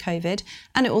diagnosed with COVID.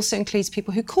 And it also includes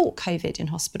people who caught COVID in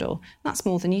hospital. That's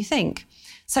more than you think.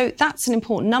 So that's an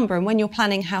important number. And when you're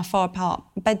planning how far apart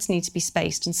beds need to be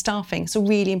spaced and staffing, it's a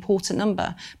really important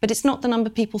number. But it's not the number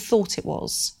people thought it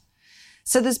was.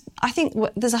 So I think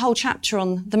there's a whole chapter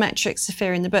on the metrics of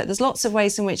fear in the book. There's lots of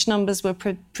ways in which numbers were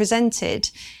presented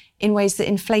in ways that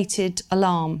inflated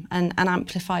alarm and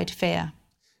amplified fear.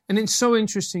 And it's so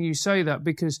interesting you say that,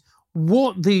 because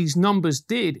what these numbers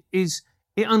did is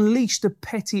it unleashed a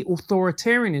petty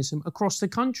authoritarianism across the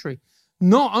country,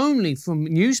 not only from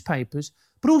newspapers,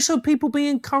 but also people being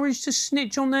encouraged to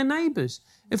snitch on their neighbours.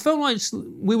 It felt like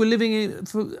we were living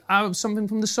out of something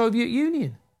from the Soviet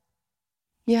Union.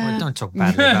 Yeah. Well, don't talk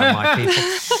badly about my people.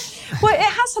 Well, it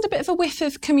has had a bit of a whiff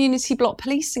of community block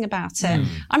policing about it.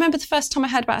 I remember the first time I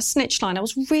heard about a snitch line, I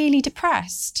was really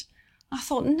depressed. I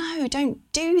thought, no, don't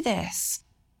do this.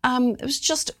 It was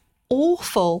just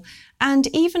awful. And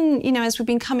even, as we've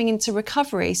been coming into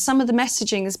recovery, some of the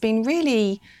messaging has been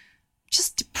really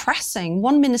just depressing.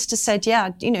 One minister said,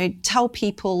 tell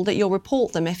people that you'll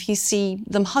report them if you see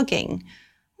them hugging.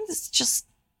 It's just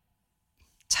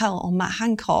tell on Matt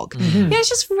Hancock. It's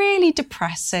just really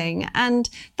depressing. And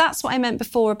that's what I meant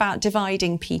before about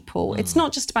dividing people. It's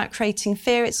not just about creating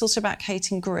fear, it's also about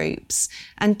creating groups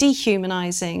and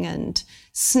dehumanising and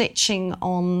snitching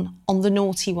on the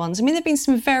naughty ones. I mean, there have been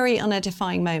some very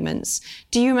unedifying moments.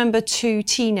 Do you remember two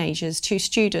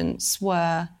students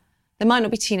they might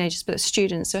not be teenagers, but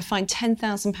students, who were fined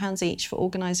 £10,000 each for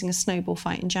organising a snowball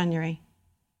fight in January?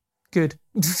 Good.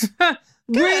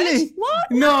 Really?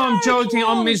 What? No, I'm joking.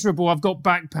 I'm miserable. I've got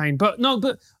back pain. But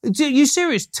are you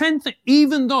serious?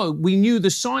 Even though we knew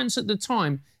the science at the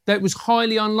time that it was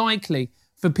highly unlikely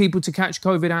for people to catch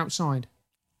COVID outside.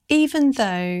 Even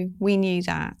though we knew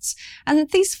that. And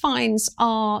these fines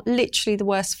are literally the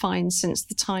worst fines since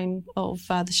the time of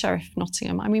the Sheriff of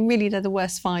Nottingham. I mean, really, they're the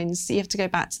worst fines. You have to go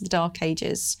back to the Dark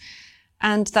Ages.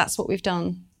 And that's what we've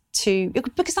done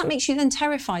because that makes you then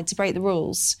terrified to break the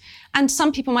rules. And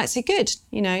some people might say, good,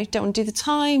 don't want to do the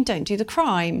time, don't do the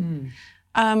crime.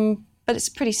 But it's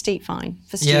a pretty steep fine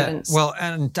for students. Yeah, well,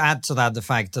 and to add to that, the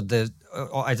fact that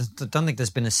I don't think there's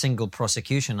been a single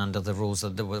prosecution under the rules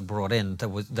that were brought in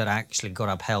that actually got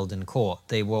upheld in court.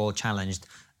 They were all challenged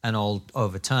and all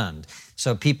overturned.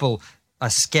 So people are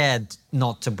scared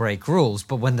not to break rules,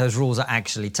 but when those rules are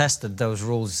actually tested, those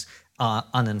rules are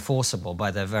unenforceable by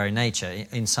their very nature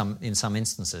in some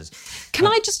instances. Can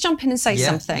I just jump in and say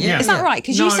something? Yeah. Is that right?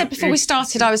 Because you said before we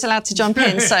started I was allowed to jump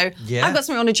in, so I've got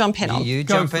something I want to jump in on. You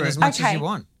jump in as much as you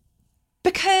want.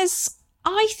 Because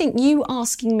I think you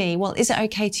asking me, well, is it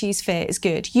okay to use fear is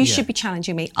good. You should be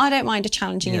challenging me. I don't mind a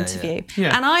challenging interview.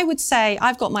 Yeah. And I would say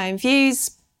I've got my own views.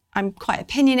 I'm quite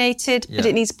opinionated, but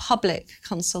it needs public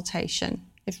consultation.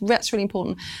 That's really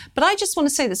important. But I just want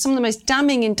to say that some of the most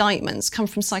damning indictments come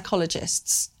from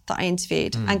psychologists that I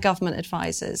interviewed and government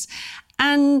advisors.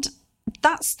 And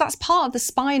that's part of the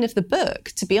spine of the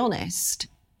book, to be honest.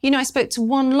 You know, I spoke to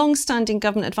one long-standing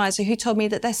government advisor who told me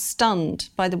that they're stunned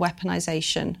by the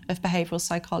weaponisation of behavioural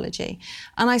psychology.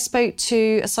 And I spoke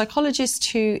to a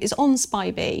psychologist who is on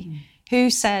Spy B, who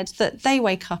said that they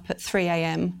wake up at 3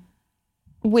 a.m.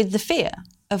 with the fear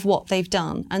of what they've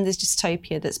done and this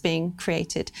dystopia that's being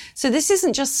created. So this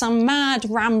isn't just some mad,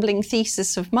 rambling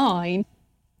thesis of mine.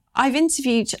 I've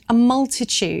interviewed a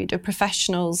multitude of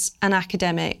professionals and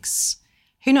academics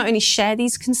who not only share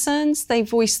these concerns, they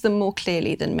voice them more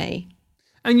clearly than me.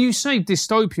 And you say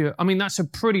dystopia. I mean, that's a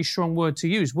pretty strong word to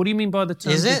use. What do you mean by the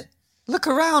term? Is it? Look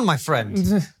around, my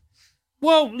friend.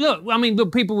 Well,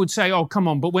 look, people would say, oh, come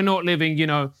on, but we're not living,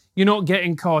 you're not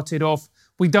getting carted off.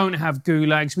 We don't have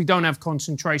gulags. We don't have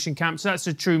concentration camps. That's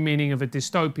the true meaning of a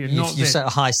dystopia. You set a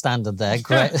high standard there.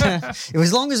 Great.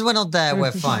 As long as we're not there,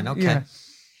 we're fine. Okay.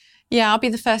 Yeah, I'll be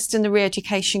the first in the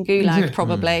re-education gulag,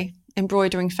 probably,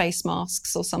 embroidering face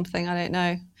masks or something. I don't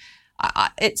know.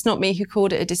 It's not me who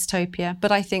called it a dystopia,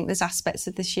 but I think there's aspects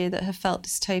of this year that have felt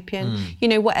dystopian. You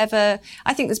know, whatever.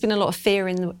 I think there's been a lot of fear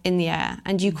in the air,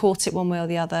 and you caught it one way or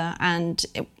the other. And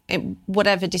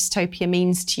whatever dystopia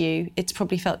means to you, it's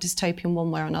probably felt dystopian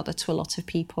one way or another to a lot of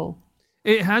people.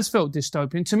 It has felt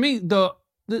dystopian. To me, the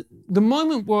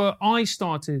moment where I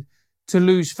started to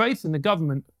lose faith in the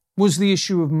government was the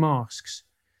issue of masks,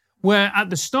 where at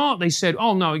the start they said,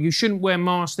 oh, no, you shouldn't wear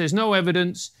masks. There's no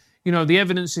evidence. The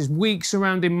evidence is weak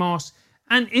surrounding masks.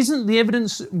 And isn't the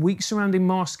evidence weak surrounding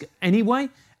masks anyway?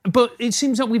 But it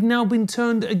seems like we've now been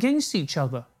turned against each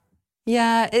other.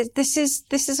 Yeah, this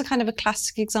is a kind of a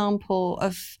classic example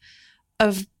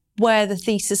of where the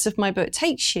thesis of my book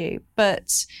takes you.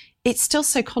 But it's still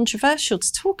so controversial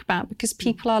to talk about because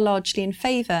people are largely in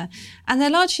favour. And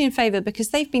they're largely in favour because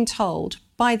they've been told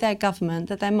by their government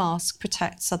that their mask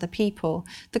protects other people.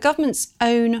 The government's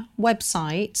own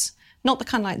website, not the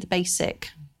kind of like the basic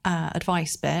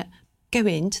advice bit, go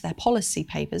into their policy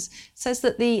papers, says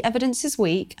that the evidence is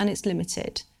weak and it's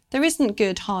limited. There isn't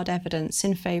good hard evidence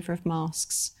in favour of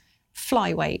masks.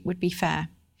 Flyweight would be fair.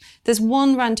 There's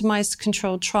one randomised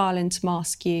controlled trial into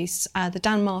mask use, the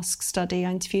Dan Mask study.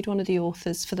 I interviewed one of the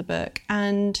authors for the book.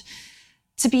 And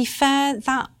to be fair,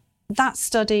 that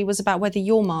study was about whether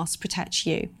your mask protects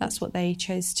you. That's what they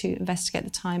chose to investigate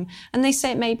at the time. And they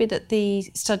say it may be that the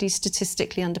study's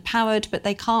statistically underpowered, but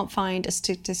they can't find a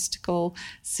statistical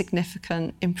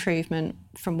significant improvement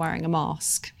from wearing a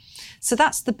mask. So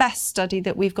that's the best study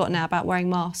that we've got now about wearing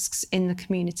masks in the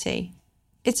community.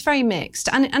 It's very mixed.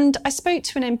 And I spoke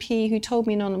to an MP who told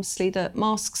me anonymously that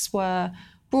masks were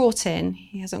brought in,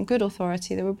 he has on good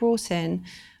authority, they were brought in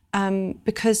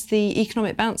because the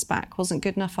economic bounce back wasn't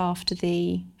good enough after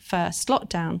the first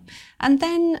lockdown. And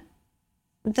then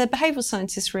the behavioural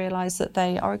scientists realised that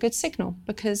they are a good signal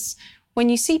because when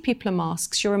you see people in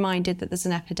masks, you're reminded that there's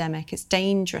an epidemic. It's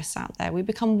dangerous out there. We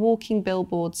become walking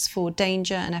billboards for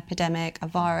danger, an epidemic, a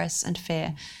virus and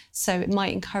fear. So it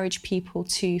might encourage people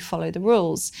to follow the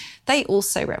rules. They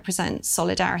also represent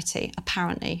solidarity,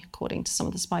 apparently, according to some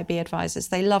of the Spy B advisors.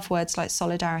 They love words like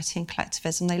solidarity and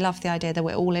collectivism. They love the idea that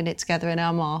we're all in it together in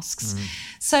our masks.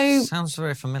 So sounds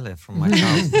very familiar from my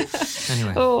childhood.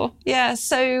 Anyway. Oh, yeah.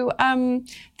 So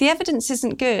the evidence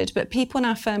isn't good, but people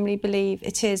now firmly believe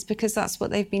it is because that's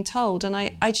what they've been told. And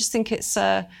I just think it's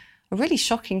a really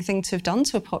shocking thing to have done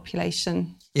to a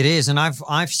population. It is, and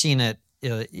I've seen it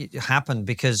happen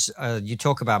because you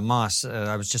talk about masks.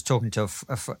 I was just talking to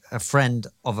a friend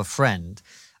of a friend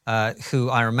who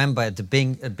I remember at the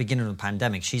beginning of the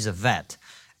pandemic. She's a vet,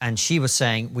 and she was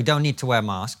saying, we don't need to wear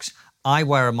masks. I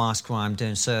wear a mask when I'm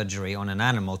doing surgery on an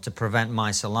animal to prevent my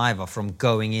saliva from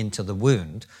going into the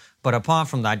wound. But apart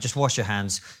from that, just wash your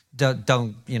hands.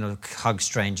 Don't hug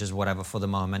strangers, whatever, for the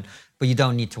moment. But you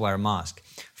don't need to wear a mask.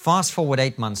 Fast forward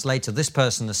 8 months later, this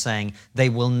person is saying they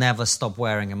will never stop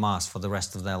wearing a mask for the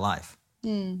rest of their life.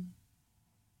 And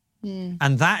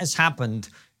that has happened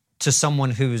to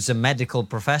someone who's a medical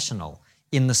professional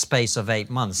in the space of 8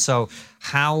 months. So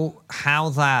how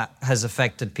that has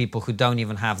affected people who don't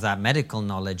even have that medical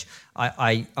knowledge,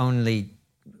 I only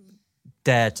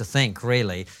dare to think,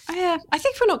 really. I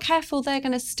think if we're not careful, they're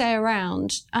going to stay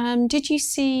around. Did you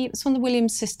see, it's one of the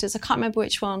Williams sisters, I can't remember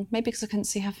which one, maybe because I couldn't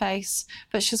see her face,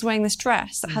 but she was wearing this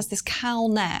dress that has this cowl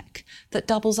neck that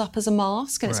doubles up as a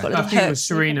mask, and it's got little hooks. I think it was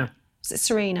Serena. Was it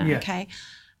Serena? Yeah. Okay.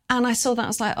 And I saw that, I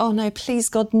was like, oh no, please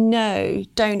God, no,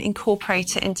 don't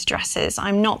incorporate it into dresses.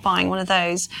 I'm not buying one of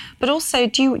those. But also,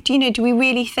 do we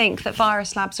really think that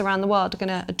virus labs around the world are going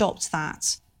to adopt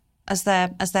that as their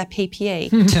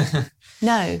PPE?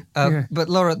 No. But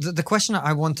Laura, the question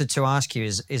I wanted to ask you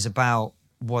is about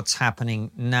what's happening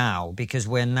now, because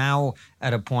we're now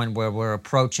at a point where we're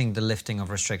approaching the lifting of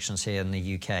restrictions here in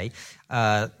the UK,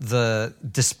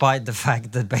 despite the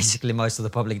fact that basically most of the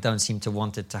public don't seem to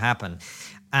want it to happen.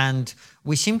 And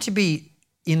we seem to be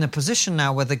in a position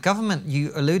now where the government,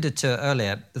 you alluded to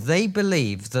earlier, they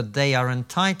believe that they are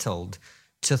entitled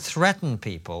to threaten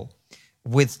people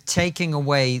with taking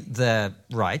away their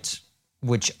rights,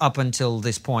 which up until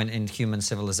this point in human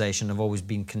civilization have always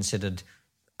been considered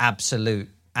absolute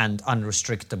and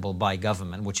unrestrictable by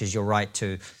government, which is your right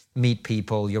to meet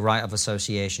people, your right of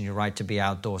association, your right to be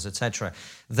outdoors, etc.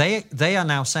 They are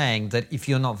now saying that if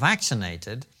you're not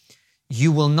vaccinated, you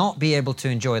will not be able to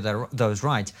enjoy those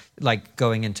rights, like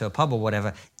going into a pub or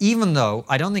whatever, even though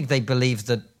I don't think they believe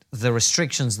that the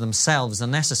restrictions themselves are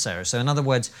necessary. So in other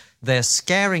words, they're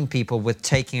scaring people with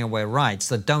taking away rights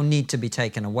that don't need to be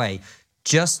taken away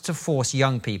just to force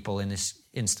young people, in this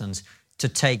instance, to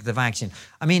take the vaccine.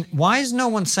 I mean, why is no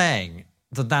one saying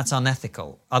that that's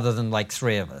unethical, other than like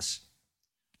 3 of us?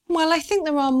 Well, I think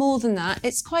there are more than that.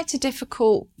 It's quite a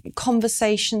difficult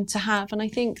conversation to have. And I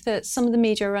think that some of the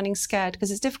media are running scared because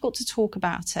it's difficult to talk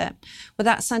about it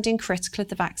without sounding critical of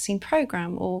the vaccine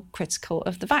programme or critical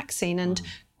of the vaccine. And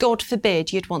God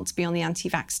forbid you'd want to be on the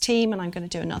anti-vax team. And I'm going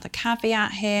to do another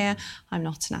caveat here. I'm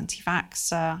not an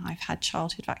anti-vaxxer. I've had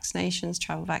childhood vaccinations,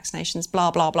 travel vaccinations,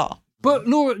 blah, blah, blah. But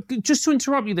Laura, just to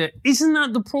interrupt you there, isn't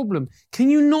that the problem? Can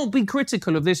you not be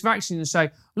critical of this vaccine and say,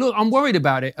 look, I'm worried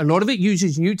about it. A lot of it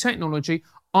uses new technology.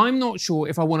 I'm not sure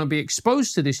if I want to be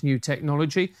exposed to this new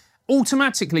technology.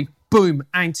 Automatically, boom,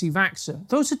 anti-vaxxer.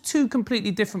 Those are 2 completely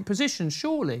different positions,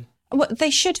 surely. Well, they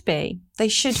should be,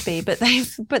 but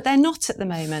they're not at the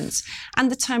moment.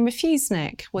 And the term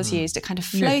refusenick was used. It kind of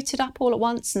floated up all at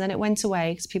once and then it went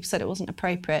away because people said it wasn't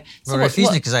appropriate. Well,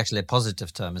 refusenick is actually a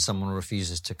positive term if someone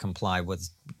refuses to comply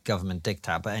with government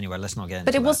diktat. But anyway, let's not get into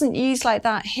that. But it wasn't used like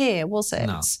that here, was it?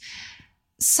 No.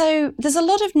 So there's a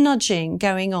lot of nudging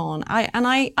going on.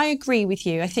 I agree with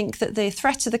you. I think that the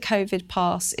threat of the COVID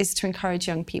pass is to encourage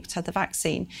young people to have the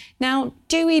vaccine. Now,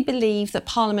 do we believe that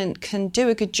Parliament can do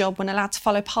a good job when allowed to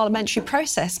follow parliamentary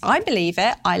process? I believe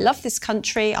it. I love this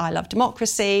country. I love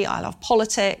democracy. I love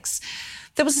politics.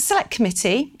 There was a select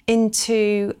committee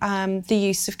into the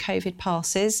use of COVID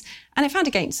passes and it found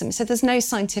against them. It said there's no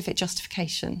scientific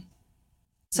justification.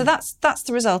 So that's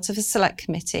the result of a select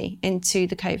committee into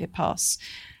the COVID pass.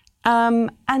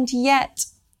 And yet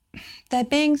they're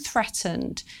being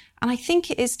threatened. And I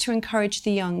think it is to encourage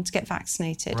the young to get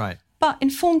vaccinated. Right. But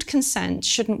informed consent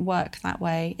shouldn't work that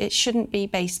way. It shouldn't be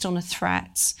based on a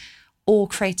threat or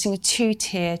creating a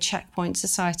 2-tier checkpoint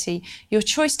society. Your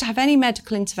choice to have any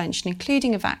medical intervention,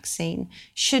 including a vaccine,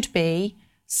 should be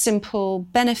simple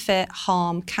benefit,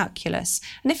 harm, calculus.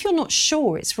 And if you're not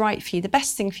sure it's right for you, the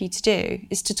best thing for you to do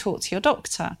is to talk to your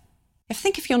doctor. I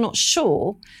think if you're not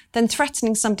sure, then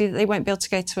threatening somebody that they won't be able to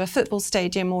go to a football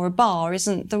stadium or a bar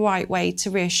isn't the right way to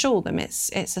reassure them.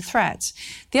 It's a threat.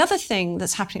 The other thing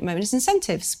that's happening at the moment is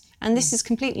incentives. And this is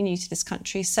completely new to this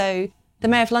country. So the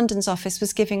Mayor of London's office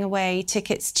was giving away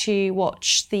tickets to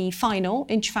watch the final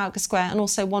in Trafalgar Square and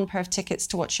also 1 pair of tickets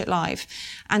to watch it live.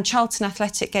 And Charlton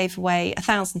Athletic gave away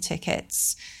 1,000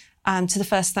 tickets to the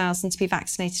first 1,000 to be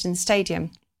vaccinated in the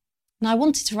stadium. And I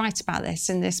wanted to write about this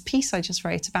in this piece I just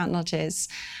wrote about nudges.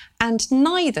 And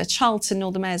neither Charlton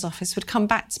nor the Mayor's office would come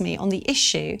back to me on the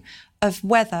issue of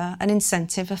whether an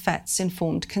incentive affects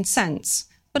informed consent.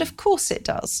 But of course it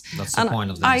does. That's the point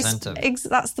of the incentive.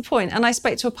 That's the point. And I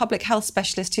spoke to a public health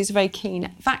specialist who's a very keen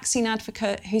vaccine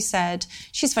advocate who said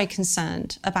she's very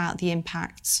concerned about the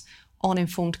impacts on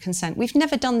informed consent. We've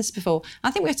never done this before.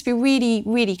 I think we have to be really,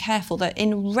 really careful that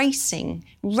in racing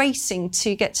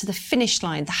to get to the finish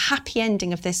line, the happy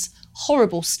ending of this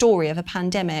horrible story of a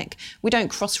pandemic, we don't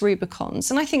cross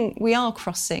Rubicons. And I think we are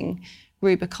crossing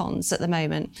Rubicons at the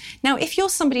moment. Now, if you're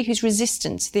somebody who's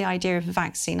resistant to the idea of a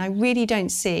vaccine, I really don't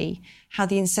see how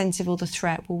the incentive or the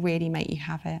threat will really make you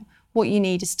have it. What you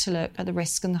need is to look at the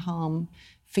risk and the harm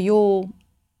for your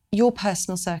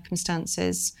personal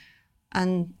circumstances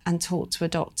and talk to a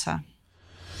doctor.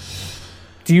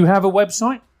 Do you have a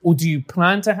website, or do you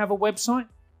plan to have a website?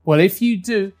 Well, if you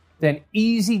do, then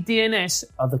EasyDNS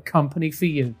are the company for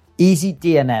you.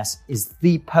 EasyDNS is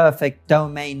the perfect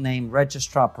domain name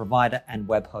registrar, provider, and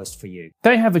web host for you.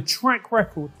 They have a track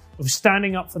record of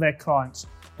standing up for their clients,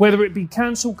 whether it be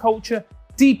cancel culture,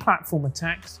 deplatform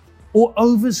attacks, or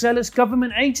overzealous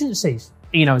government agencies.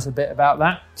 He knows a bit about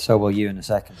that. So will you in a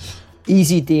second.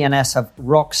 EasyDNS have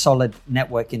rock-solid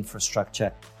network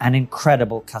infrastructure and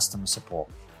incredible customer support.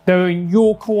 They're in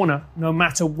your corner no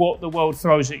matter what the world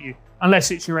throws at you, unless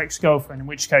it's your ex-girlfriend, in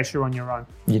which case you're on your own.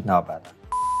 You'd know about that.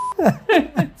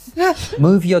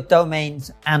 Move your domains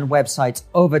and websites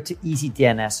over to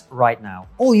EasyDNS right now.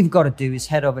 All you've got to do is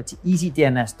head over to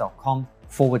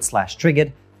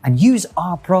easydns.com/triggered and use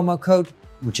our promo code,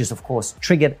 which is of course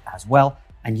triggered as well,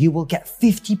 and you will get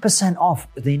 50% off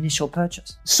the initial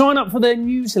purchase. Sign up for their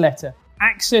newsletter,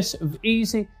 Access of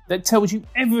Easy, that tells you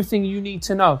everything you need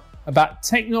to know about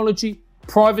technology,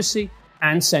 privacy,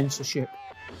 and censorship.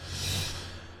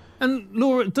 And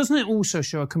Laura, doesn't it also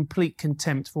show a complete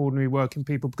contempt for ordinary working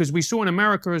people? Because we saw in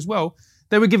America as well,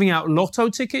 they were giving out lotto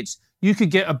tickets. You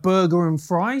could get a burger and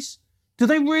fries. Do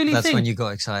they really think... That's when you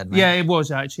got excited, man. Yeah, it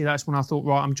was actually. That's when I thought,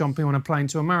 right, I'm jumping on a plane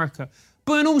to America.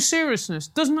 But in all seriousness,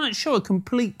 doesn't that show a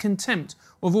complete contempt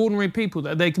of ordinary people,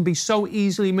 that they can be so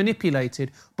easily manipulated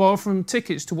by offering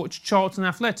tickets to watch Charlton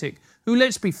Athletic, who,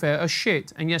 let's be fair, are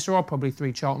shit? And yes, there are probably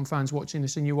 3 Charlton fans watching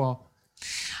this, and you are.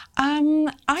 I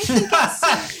think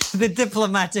it's... The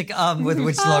diplomatic arm with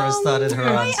which Laura started her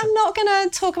answer. I'm not going to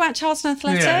talk about Charlton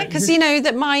Athletic, because you know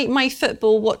that my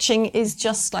football watching is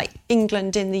just like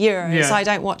England in the Euros. Yeah. I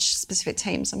don't watch specific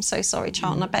teams. I'm so sorry,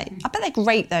 Charlton. I bet they're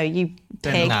great, though, you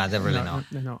pig. No, they're really not.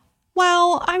 They're not.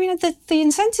 Well, I mean, the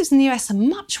incentives in the US are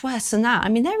much worse than that. I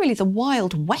mean, they're really the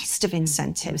wild west of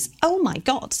incentives. Oh, my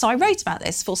God. So I wrote about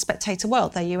this for Spectator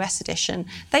World, their US edition.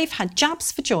 They've had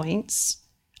jabs for joints.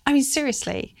 I mean,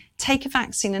 seriously, take a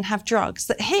vaccine and have drugs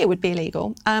that here would be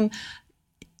illegal.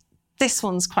 This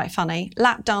one's quite funny.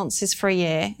 Lap dances for a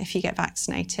year if you get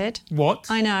vaccinated. What?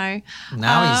 I know.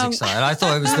 Now he's excited. I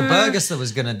thought it was the burgers that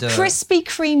was going to do it. Krispy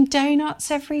Kreme donuts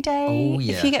every day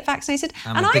yeah. if you get vaccinated.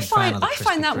 I'm a big fan of the I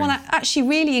find Krispy that one Kreme. actually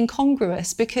really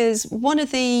incongruous, because one of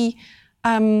the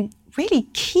really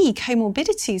key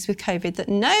comorbidities with COVID that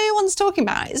no one's talking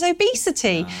about is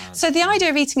obesity. So the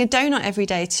idea of eating a donut every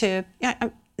day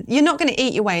you're not going to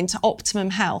eat your way into optimum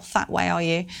health that way, are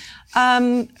you?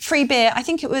 Free beer. I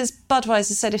think it was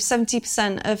Budweiser said if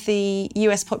 70% of the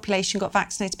US population got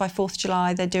vaccinated by 4th of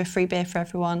July, they'd do a free beer for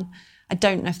everyone. I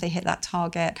don't know if they hit that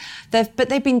target. But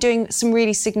they've been doing some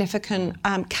really significant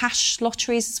cash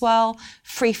lotteries as well,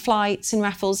 free flights and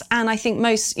raffles, and I think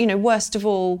worst of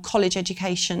all, college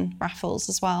education raffles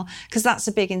as well, because that's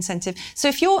a big incentive. So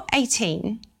if you're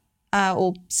 18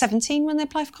 or 17 when they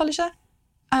apply for college there,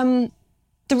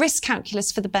 the risk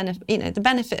calculus for the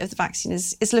benefit of the vaccine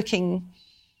is looking...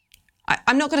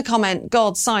 I'm not going to comment,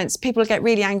 God, science, people will get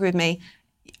really angry with me.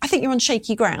 I think you're on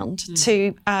shaky ground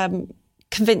to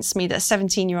convince me that a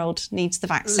 17-year-old needs the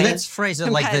vaccine. Let's phrase it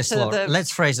like this, Laura.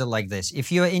 Let's phrase it like this. If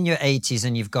you're in your 80s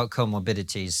and you've got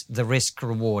comorbidities, the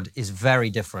risk-reward is very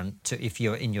different to if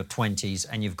you're in your 20s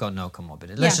and you've got no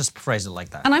comorbidity. Let's just phrase it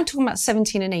like that. And I'm talking about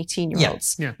 17 and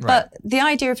 18-year-olds. Yeah, right. But the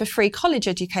idea of a free college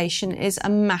education is a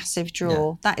massive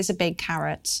draw. Yeah. That is a big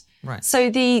carrot. Right. So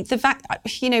we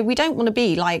don't want to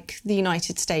be like the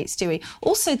United States, do we?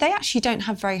 Also, they actually don't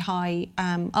have very high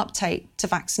uptake to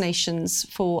vaccinations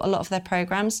for a lot of their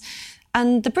programs.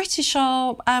 And the British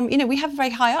are, we have a very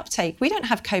high uptake. We don't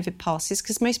have COVID passes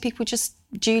because most people just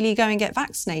duly go and get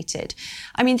vaccinated.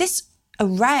 I mean, this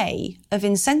array of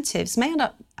incentives may end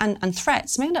up, and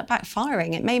threats may end up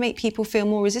backfiring. It may make people feel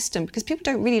more resistant because people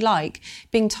don't really like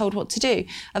being told what to do.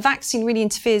 A vaccine really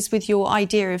interferes with your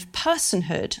idea of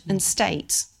personhood and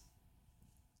state.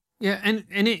 Yeah, and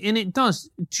it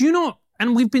does. Do you not?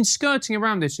 And we've been skirting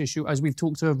around this issue as we've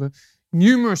talked over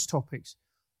numerous topics.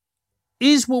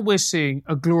 Is what we're seeing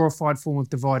a glorified form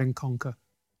of divide and conquer?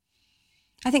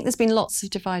 I think there's been lots of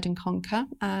divide and conquer.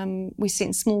 We see it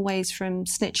in small ways from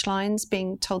snitch lines,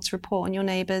 being told to report on your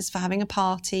neighbours for having a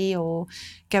party or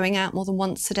going out more than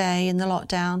once a day in the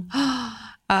lockdown.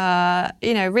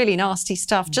 Really nasty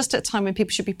stuff, just at a time when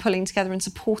people should be pulling together and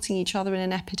supporting each other in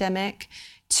an epidemic.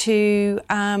 To,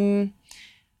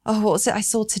 what was it I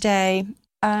saw today?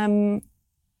 The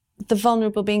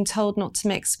vulnerable being told not to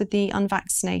mix with the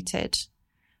unvaccinated,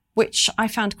 which I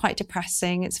found quite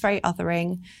depressing. It's very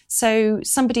othering. So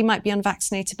somebody might be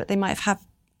unvaccinated, but they might have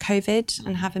COVID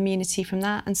and have immunity from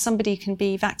that, and somebody can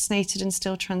be vaccinated and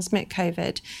still transmit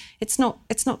COVID. It's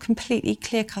not completely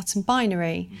clear-cut and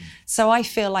binary. So I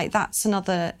feel like it's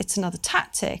another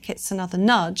tactic, it's another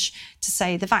nudge to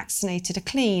say the vaccinated are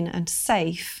clean and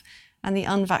safe, and the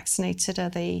unvaccinated are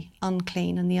the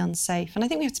unclean and the unsafe. And I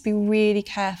think we have to be really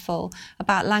careful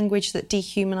about language that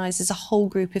dehumanises a whole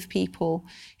group of people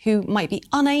who might be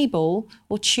unable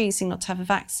or choosing not to have a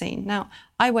vaccine. Now,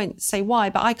 I won't say why,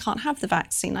 but I can't have the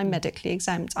vaccine. I'm medically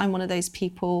exempt. I'm one of those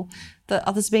people that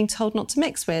others are being told not to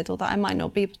mix with, or that I might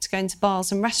not be able to go into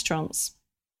bars and restaurants.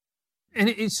 And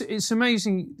it's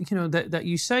amazing, that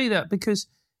you say that, because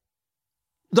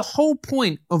the whole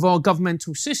point of our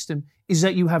governmental system is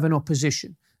that you have an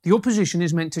opposition. The opposition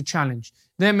is meant to challenge.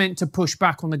 They're meant to push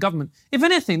back on the government. If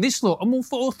anything, this lot are more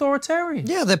authoritarian.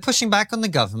 Yeah, they're pushing back on the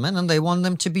government, and they want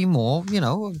them to be more,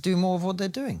 do more of what they're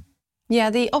doing. Yeah,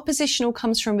 the opposition all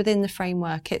comes from within the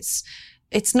framework. It's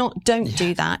not don't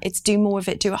do that. It's do more of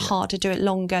it, do it harder, do it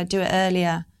longer, do it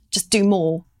earlier. Just do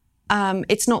more.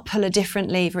 It's not pull a different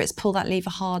lever, it's pull that lever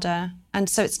harder. And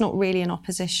so it's not really an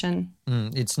opposition.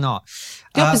 It's not.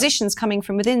 The opposition's coming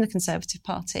from within the Conservative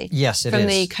Party. Yes, it is. From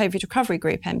is. the COVID recovery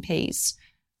group MPs.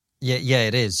 Yeah,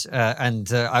 it is. And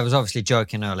I was obviously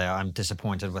joking earlier. I'm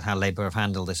disappointed with how Labour have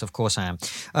handled this. Of course I am.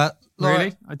 Laura,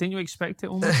 really? Didn't you expect it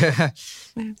almost?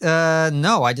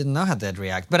 No, I didn't know how they'd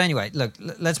react. But anyway, look,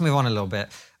 let's move on a little bit.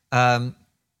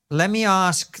 Let me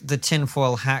ask the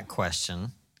tinfoil hat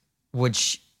question,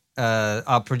 which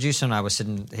our producer and I were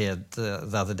sitting here the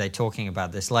other day talking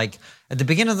about this. Like, at the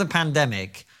beginning of the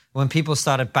pandemic, when people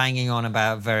started banging on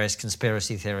about various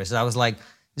conspiracy theories, I was like,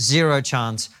 0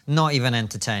 chance, not even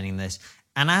entertaining this.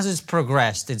 And as it's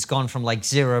progressed, it's gone from like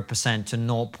 0% to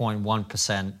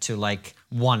 0.1% to like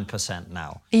 1%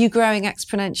 now. Are you growing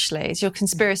exponentially? Is your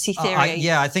conspiracy theory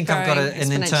I think I've got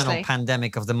an internal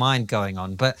pandemic of the mind going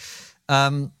on. But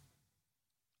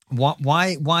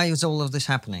why is all of this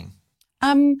happening?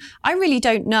 I really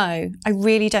don't know.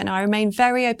 I remain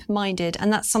very open-minded,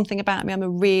 and that's something about me. I'm a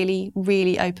really,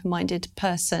 really open-minded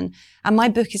person. And my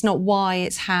book is not why,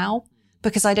 it's how,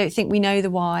 because I don't think we know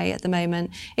the why at the moment.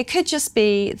 It could just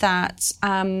be that,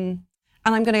 and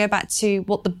I'm going to go back to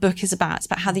what the book is about. It's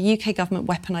about how the UK government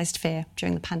weaponised fear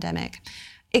during the pandemic.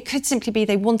 It could simply be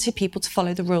they wanted people to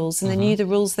follow the rules, and they knew the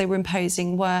rules they were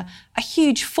imposing were a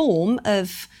huge form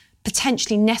of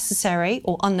potentially necessary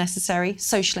or unnecessary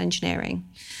social engineering.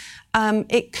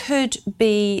 It could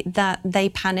be that they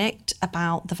panicked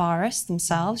about the virus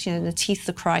themselves, in the teeth of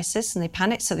the crisis, and they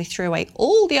panicked, so they threw away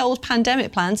all the old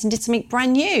pandemic plans and did something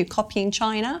brand new, copying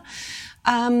China.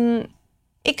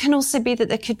 It can also be that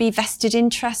there could be vested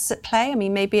interests at play. I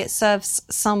mean, maybe it serves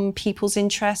some people's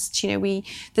interests.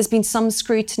 There's been some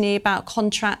scrutiny about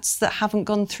contracts that haven't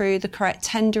gone through the correct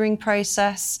tendering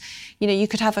process. You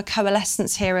could have a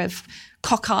coalescence here of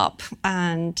cock up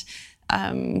and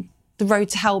the road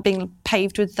to hell being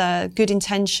paved with good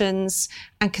intentions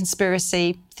and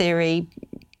conspiracy theory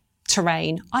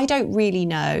terrain. I don't really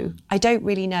know.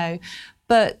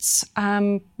 But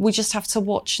we just have to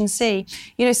watch and see.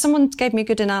 Someone gave me a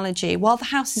good analogy. While the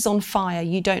house is on fire,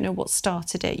 you don't know what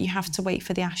started it. You have to wait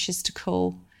for the ashes to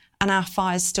cool. And our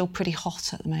fire's still pretty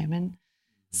hot at the moment.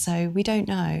 So we don't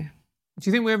know. Do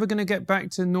you think we're ever going to get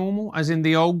back to normal, as in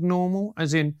the old normal,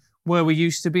 as in where we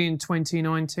used to be in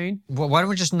 2019? Well, why don't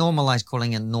we just normalise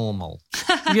calling it normal?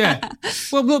 Yeah.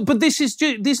 Well, but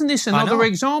isn't this another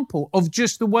example of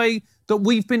just the way that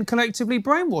we've been collectively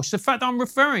brainwashed? The fact that I'm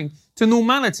referring to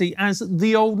normality as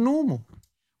the old normal.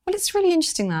 Well, it's really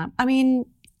interesting that. I mean,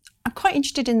 I'm quite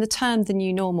interested in the term the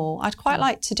new normal. I'd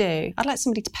like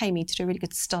somebody to pay me to do a really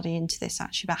good study into this,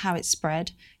 actually, about how it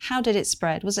spread. How did it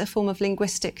spread? Was it a form of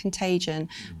linguistic contagion?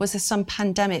 Was there some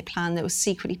pandemic plan that was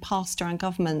secretly passed around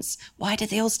governments? Why did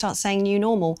they all start saying new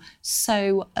normal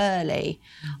so early?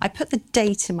 I put the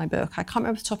date in my book. I can't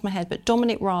remember off the top of my head, but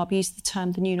Dominic Raab used the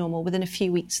term the new normal within a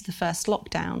few weeks of the first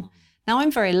lockdown. Now,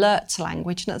 I'm very alert to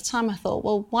language, and at the time I thought,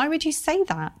 well, why would you say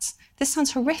that? This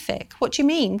sounds horrific. What do you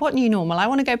mean? What new normal? I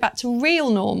want to go back to real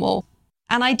normal.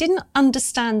 And I didn't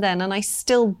understand then, and I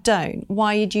still don't,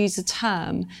 why you'd use a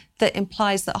term that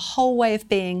implies that a whole way of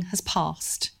being has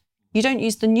passed. You don't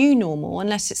use the new normal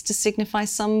unless it's to signify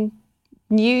some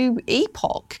new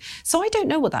epoch. So I don't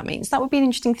know what that means. That would be an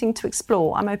interesting thing to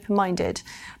explore. I'm open-minded.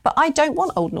 But I don't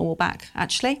want old normal back,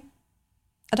 actually.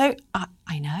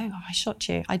 I know, I shot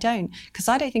you. I don't, because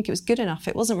I don't think it was good enough.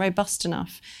 It wasn't robust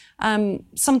enough.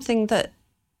 Something that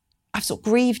I've sort of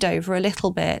grieved over a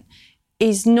little bit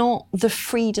is not the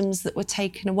freedoms that were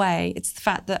taken away. It's the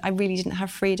fact that I really didn't have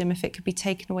freedom if it could be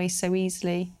taken away so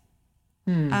easily.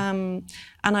 And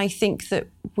I think that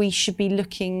we should be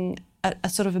looking a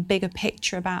sort of a bigger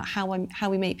picture about how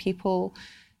we make people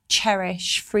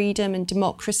cherish freedom and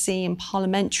democracy and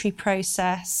parliamentary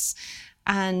process.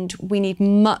 And we need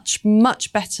much,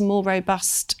 much better, more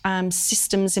robust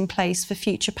systems in place for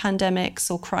future pandemics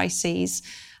or crises.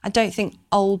 I don't think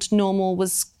old normal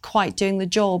was quite doing the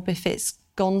job if it's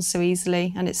gone so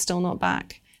easily and it's still not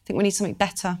back. I think we need something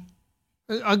better.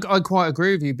 I quite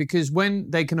agree with you, because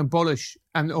when they can abolish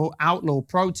or outlaw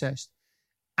protest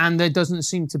and there doesn't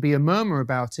seem to be a murmur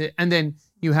about it, and then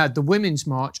you had the Women's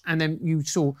March, and then you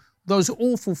saw those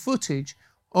awful footage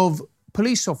of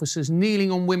police officers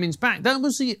kneeling on women's back. That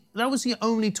was the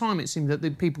only time it seemed that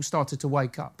the people started to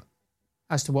wake up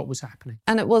as to what was happening.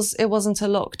 And it wasn't a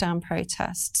lockdown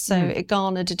protest, so it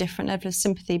garnered a different level of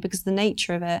sympathy because of the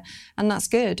nature of it, and that's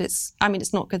good. It's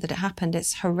not good that it happened,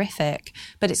 it's horrific,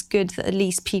 but it's good that at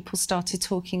least people started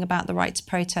talking about the right to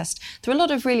protest. There were a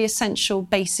lot of really essential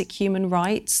basic human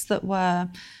rights that were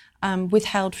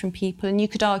withheld from people, and you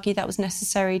could argue that was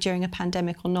necessary during a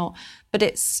pandemic or not, but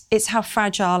it's how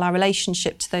fragile our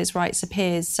relationship to those rights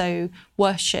appears. So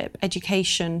worship,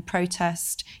 education,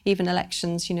 protest, even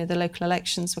elections, the local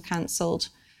elections were cancelled,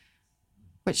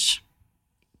 which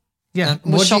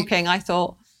was shocking, I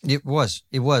thought. It was.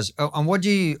 Oh,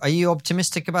 and are you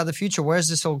optimistic about the future? Where is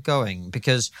this all going?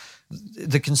 Because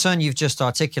the concern you've just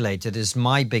articulated is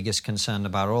my biggest concern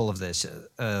about all of this.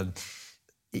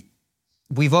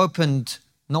 We've opened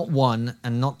not one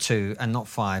and not two and not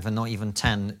five and not even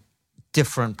 10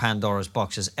 different Pandora's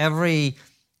boxes. Every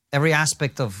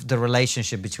aspect of the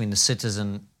relationship between the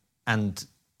citizen and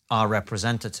our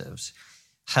representatives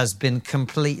has been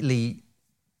completely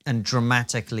and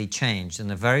dramatically changed in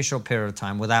a very short period of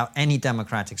time without any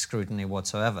democratic scrutiny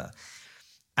whatsoever.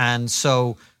 And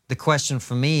so the question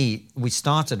for me, we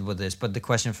started with this, but the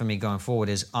question for me going forward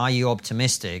is, are you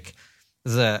optimistic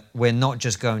that we're not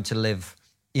just going to live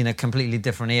in a completely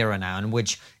different era now, in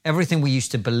which everything we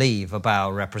used to believe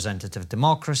about representative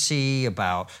democracy,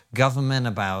 about government,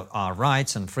 about our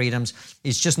rights and freedoms,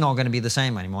 is just not going to be the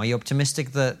same anymore? Are you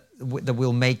optimistic that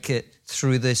we'll make it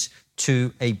through this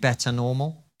to a better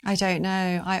normal? I don't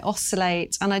know. I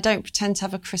oscillate, and I don't pretend to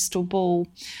have a crystal ball.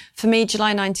 For me,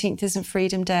 July 19th isn't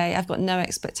Freedom Day. I've got no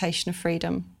expectation of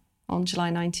freedom on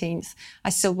July 19th. I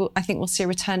think we'll see a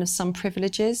return of some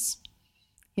privileges.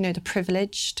 The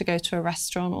privilege to go to a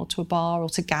restaurant or to a bar or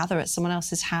to gather at someone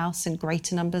else's house in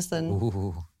greater numbers than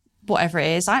whatever it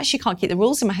is. I actually can't keep the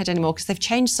rules in my head anymore because they've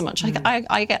changed so much.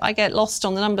 I get lost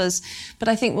on the numbers. But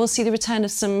I think we'll see the return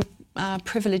of some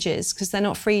privileges, because they're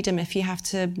not freedom if you have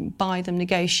to buy them,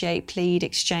 negotiate, plead,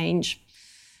 exchange.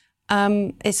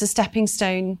 It's a stepping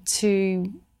stone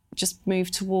to just move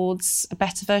towards a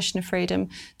better version of freedom.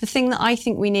 The thing that I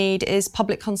think we need is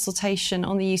public consultation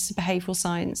on the use of behavioural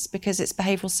science, because it's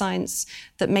behavioural science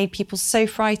that made people so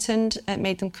frightened, it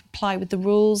made them comply with the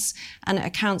rules, and it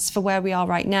accounts for where we are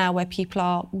right now, where people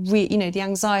are, the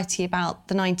anxiety about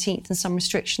the 19th and some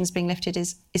restrictions being lifted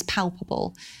is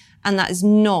palpable, and that is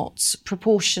not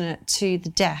proportionate to the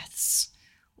deaths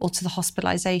or to the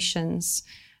hospitalisations.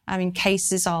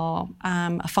 Cases are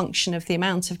a function of the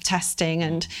amount of testing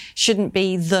and shouldn't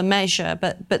be the measure,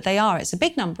 but they are. It's a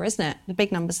big number, isn't it? The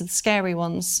big numbers are the scary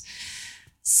ones.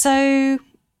 So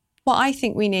what I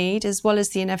think we need, as well as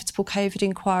the inevitable COVID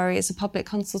inquiry, is a public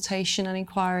consultation and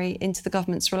inquiry into the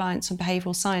government's reliance on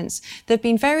behavioural science. There have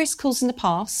been various calls in the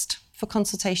past for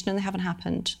consultation and they haven't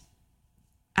happened.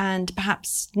 And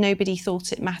perhaps nobody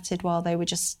thought it mattered while they were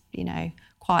just,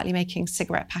 quietly making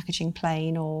cigarette packaging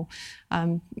plain, or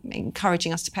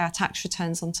encouraging us to pay our tax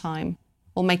returns on time,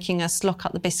 or making us lock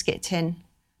up the biscuit tin.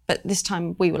 But this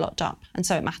time we were locked up, and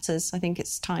so it matters. I think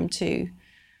it's time to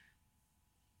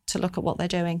look at what they're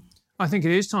doing. I think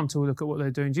it is time to look at what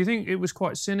they're doing. Do you think it was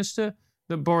quite sinister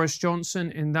that Boris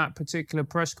Johnson in that particular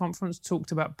press conference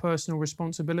talked about personal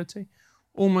responsibility,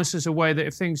 almost as a way that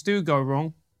if things do go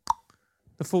wrong,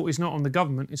 the fault is not on the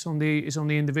government, it's on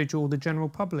the individual, the general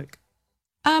public?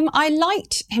 I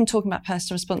liked him talking about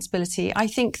personal responsibility. I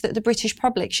think that the British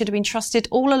public should have been trusted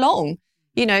all along.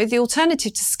 The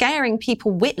alternative to scaring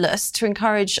people witless to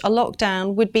encourage a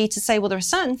lockdown would be to say, well, there are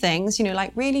certain things,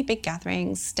 like really big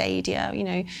gatherings, stadia,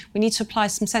 we need to apply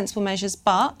some sensible measures,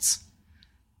 but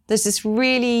there's this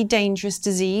really dangerous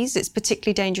disease. It's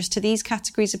particularly dangerous to these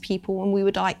categories of people, and we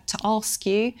would like to ask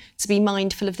you to be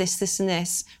mindful of this, this and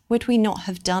this. Would we not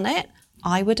have done it?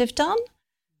 I would have done.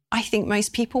 I think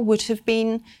most people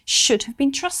should have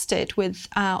been trusted with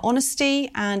honesty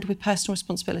and with personal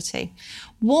responsibility.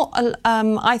 What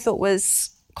I thought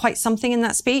was quite something in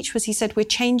that speech was he said, we're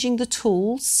changing the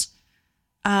tools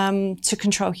to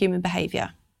control human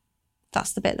behaviour.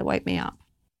 That's the bit that woke me up.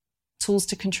 tools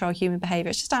to control human behaviour.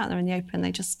 It's just out there in the open.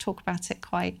 They just talk about it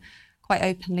quite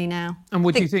openly now. And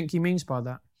what do you think he means by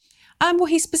that? Well,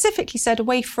 he specifically said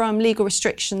away from legal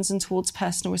restrictions and towards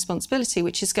personal responsibility,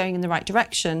 which is going in the right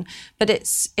direction. But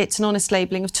it's an honest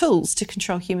labelling of tools to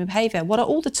control human behaviour. What are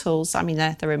all the tools? I mean,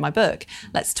 they're in my book.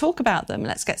 Let's talk about them.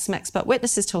 Let's get some expert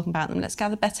witnesses talking about them. Let's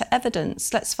gather better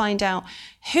evidence. Let's find out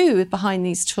who is behind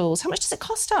these tools. How much does it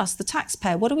cost us, the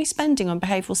taxpayer? What are we spending on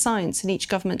behavioural science in each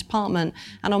government department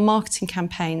and on marketing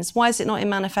campaigns? Why is it not in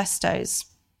manifestos?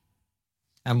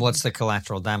 And what's the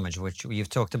collateral damage, which you've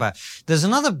talked about? There's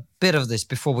another bit of this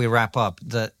before we wrap up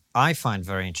that I find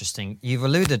very interesting. You've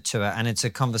alluded to it, and it's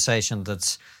a conversation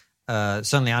that's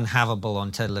certainly unhavable on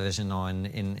television or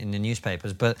in the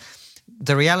newspapers. But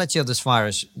the reality of this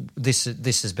virus, this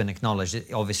has been acknowledged.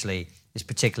 It obviously is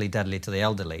particularly deadly to the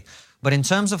elderly. But in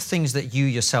terms of things that you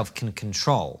yourself can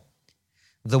control,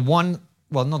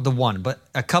 not the one, but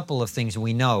a couple of things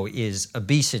we know is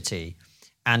obesity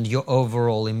and your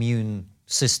overall immune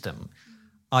system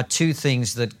are two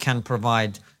things that can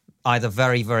provide either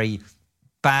very, very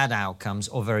bad outcomes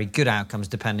or very good outcomes,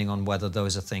 depending on whether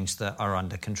those are things that are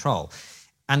under control.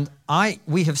 And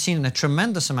we have seen a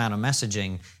tremendous amount of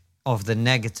messaging of the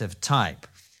negative type.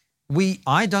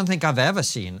 I don't think I've ever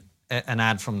seen an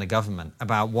ad from the government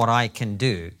about what I can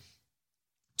do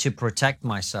to protect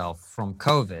myself from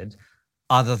COVID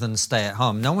other than stay at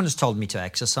home. No one has told me to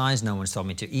exercise. No one's told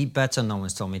me to eat better. No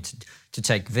one's told me to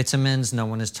take vitamins. No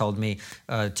one has told me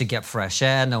to get fresh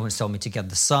air. No one's told me to get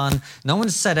the sun. No one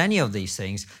has said any of these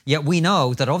things. Yet we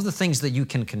know that of the things that you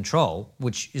can control,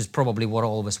 which is probably what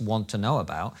all of us want to know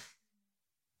about,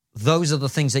 those are the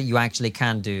things that you actually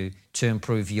can do to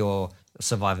improve your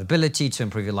survivability, to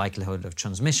improve your likelihood of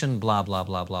transmission, blah, blah,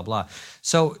 blah, blah, blah.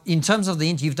 So in terms of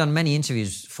you've done many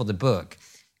interviews for the book.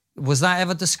 Was that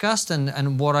ever discussed?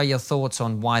 And what are your thoughts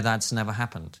on why that's never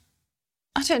happened?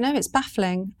 I don't know. It's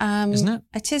baffling. Isn't it?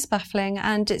 It is baffling.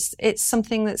 And it's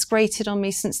something that's grated on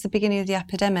me since the beginning of the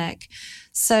epidemic.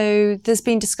 So there's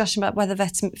been discussion about whether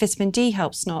vitamin D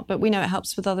helps or not, but we know it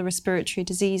helps with other respiratory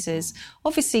diseases.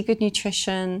 Obviously, good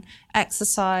nutrition,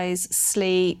 exercise,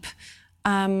 sleep,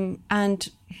 and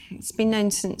it's been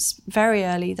known since very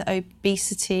early that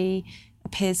obesity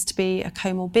appears to be a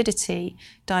comorbidity,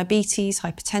 diabetes,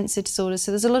 hypertensive disorders.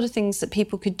 So there's a lot of things that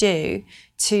people could do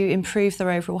to improve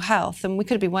their overall health. And we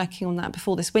could have been working on that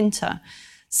before this winter.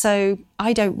 So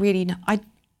I don't really know.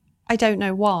 I don't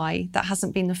know why that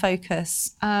hasn't been the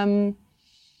focus. But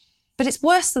it's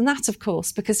worse than that, of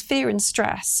course, because fear and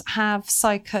stress have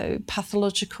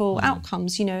psychopathological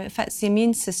outcomes. You know, it affects the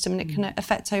immune system and it can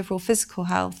affect overall physical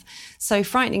health. So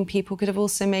frightening people could have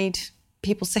also made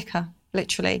people sicker,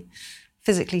 literally.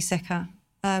 Physically sicker,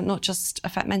 not just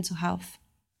affect mental health.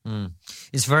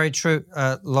 It's very true.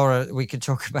 Laura, we could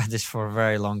talk about this for a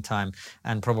very long time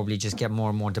and probably just get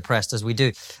more and more depressed as we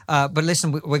do. But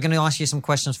listen, we're going to ask you some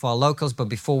questions for our locals. But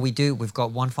before we do, we've got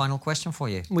one final question for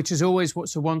you. Which is always,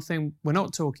 what's the one thing we're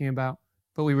not talking about,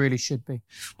 but we really should be?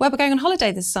 Well, we're going on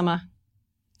holiday this summer.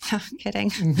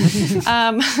 Kidding.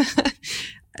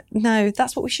 No,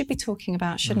 that's what we should be talking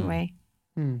about, shouldn't we?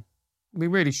 We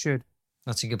really should.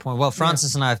 That's a good point. Well,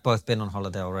 Francis and I have both been on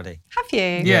holiday already. Have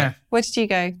you? Yeah. Where did you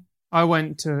go? I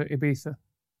went to Ibiza.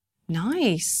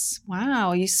 Nice.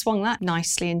 Wow, you swung that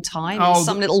nicely in time. In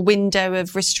some little window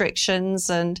of restrictions.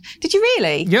 And did you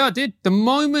really? Yeah, I did. The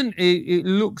moment it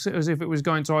looks as if it was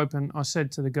going to open, I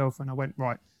said to the girlfriend, I went,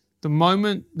 right, the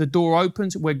moment the door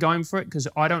opens, we're going for it because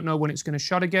I don't know when it's going to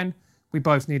shut again. We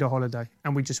both need a holiday.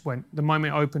 And we just went. The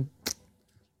moment it opened,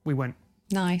 we went.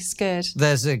 Nice, good.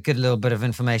 There's a good little bit of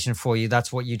information for you.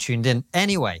 That's what you tuned in.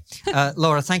 Anyway,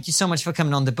 Laura, thank you so much for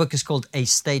coming on. The book is called A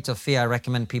State of Fear. I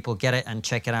recommend people get it and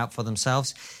check it out for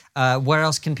themselves. Where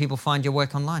else can people find your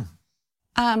work online?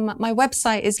 My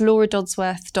website is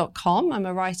lauradodsworth.com. I'm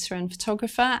a writer and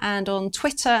photographer. And on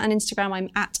Twitter and Instagram, I'm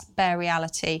at Bear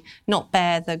Reality. Not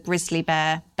Bear, the grizzly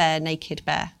bear, Bear Naked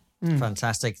Bear.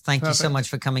 Fantastic. Thank you so much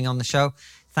for coming on the show.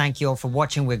 Thank you all for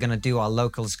watching. We're going to do our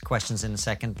locals questions in a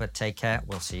second, but take care.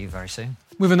 We'll see you very soon.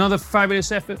 With another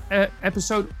fabulous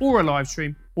episode or a live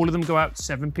stream. All of them go out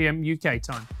 7 p.m. UK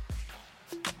time.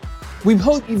 We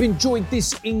hope you've enjoyed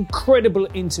this incredible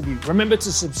interview. Remember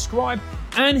to subscribe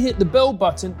and hit the bell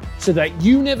button so that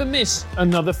you never miss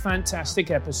another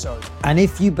fantastic episode. And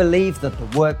if you believe that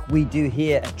the work we do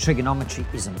here at Trigonometry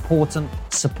is important,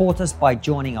 support us by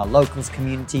joining our locals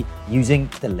community using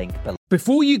the link below.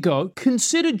 Before you go,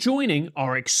 consider joining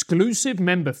our exclusive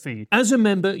member feed. As a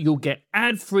member, you'll get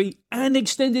ad-free and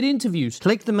extended interviews.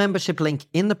 Click the membership link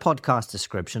in the podcast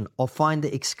description or find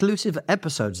the exclusive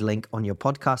episodes link on your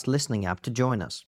podcast listening app to join us.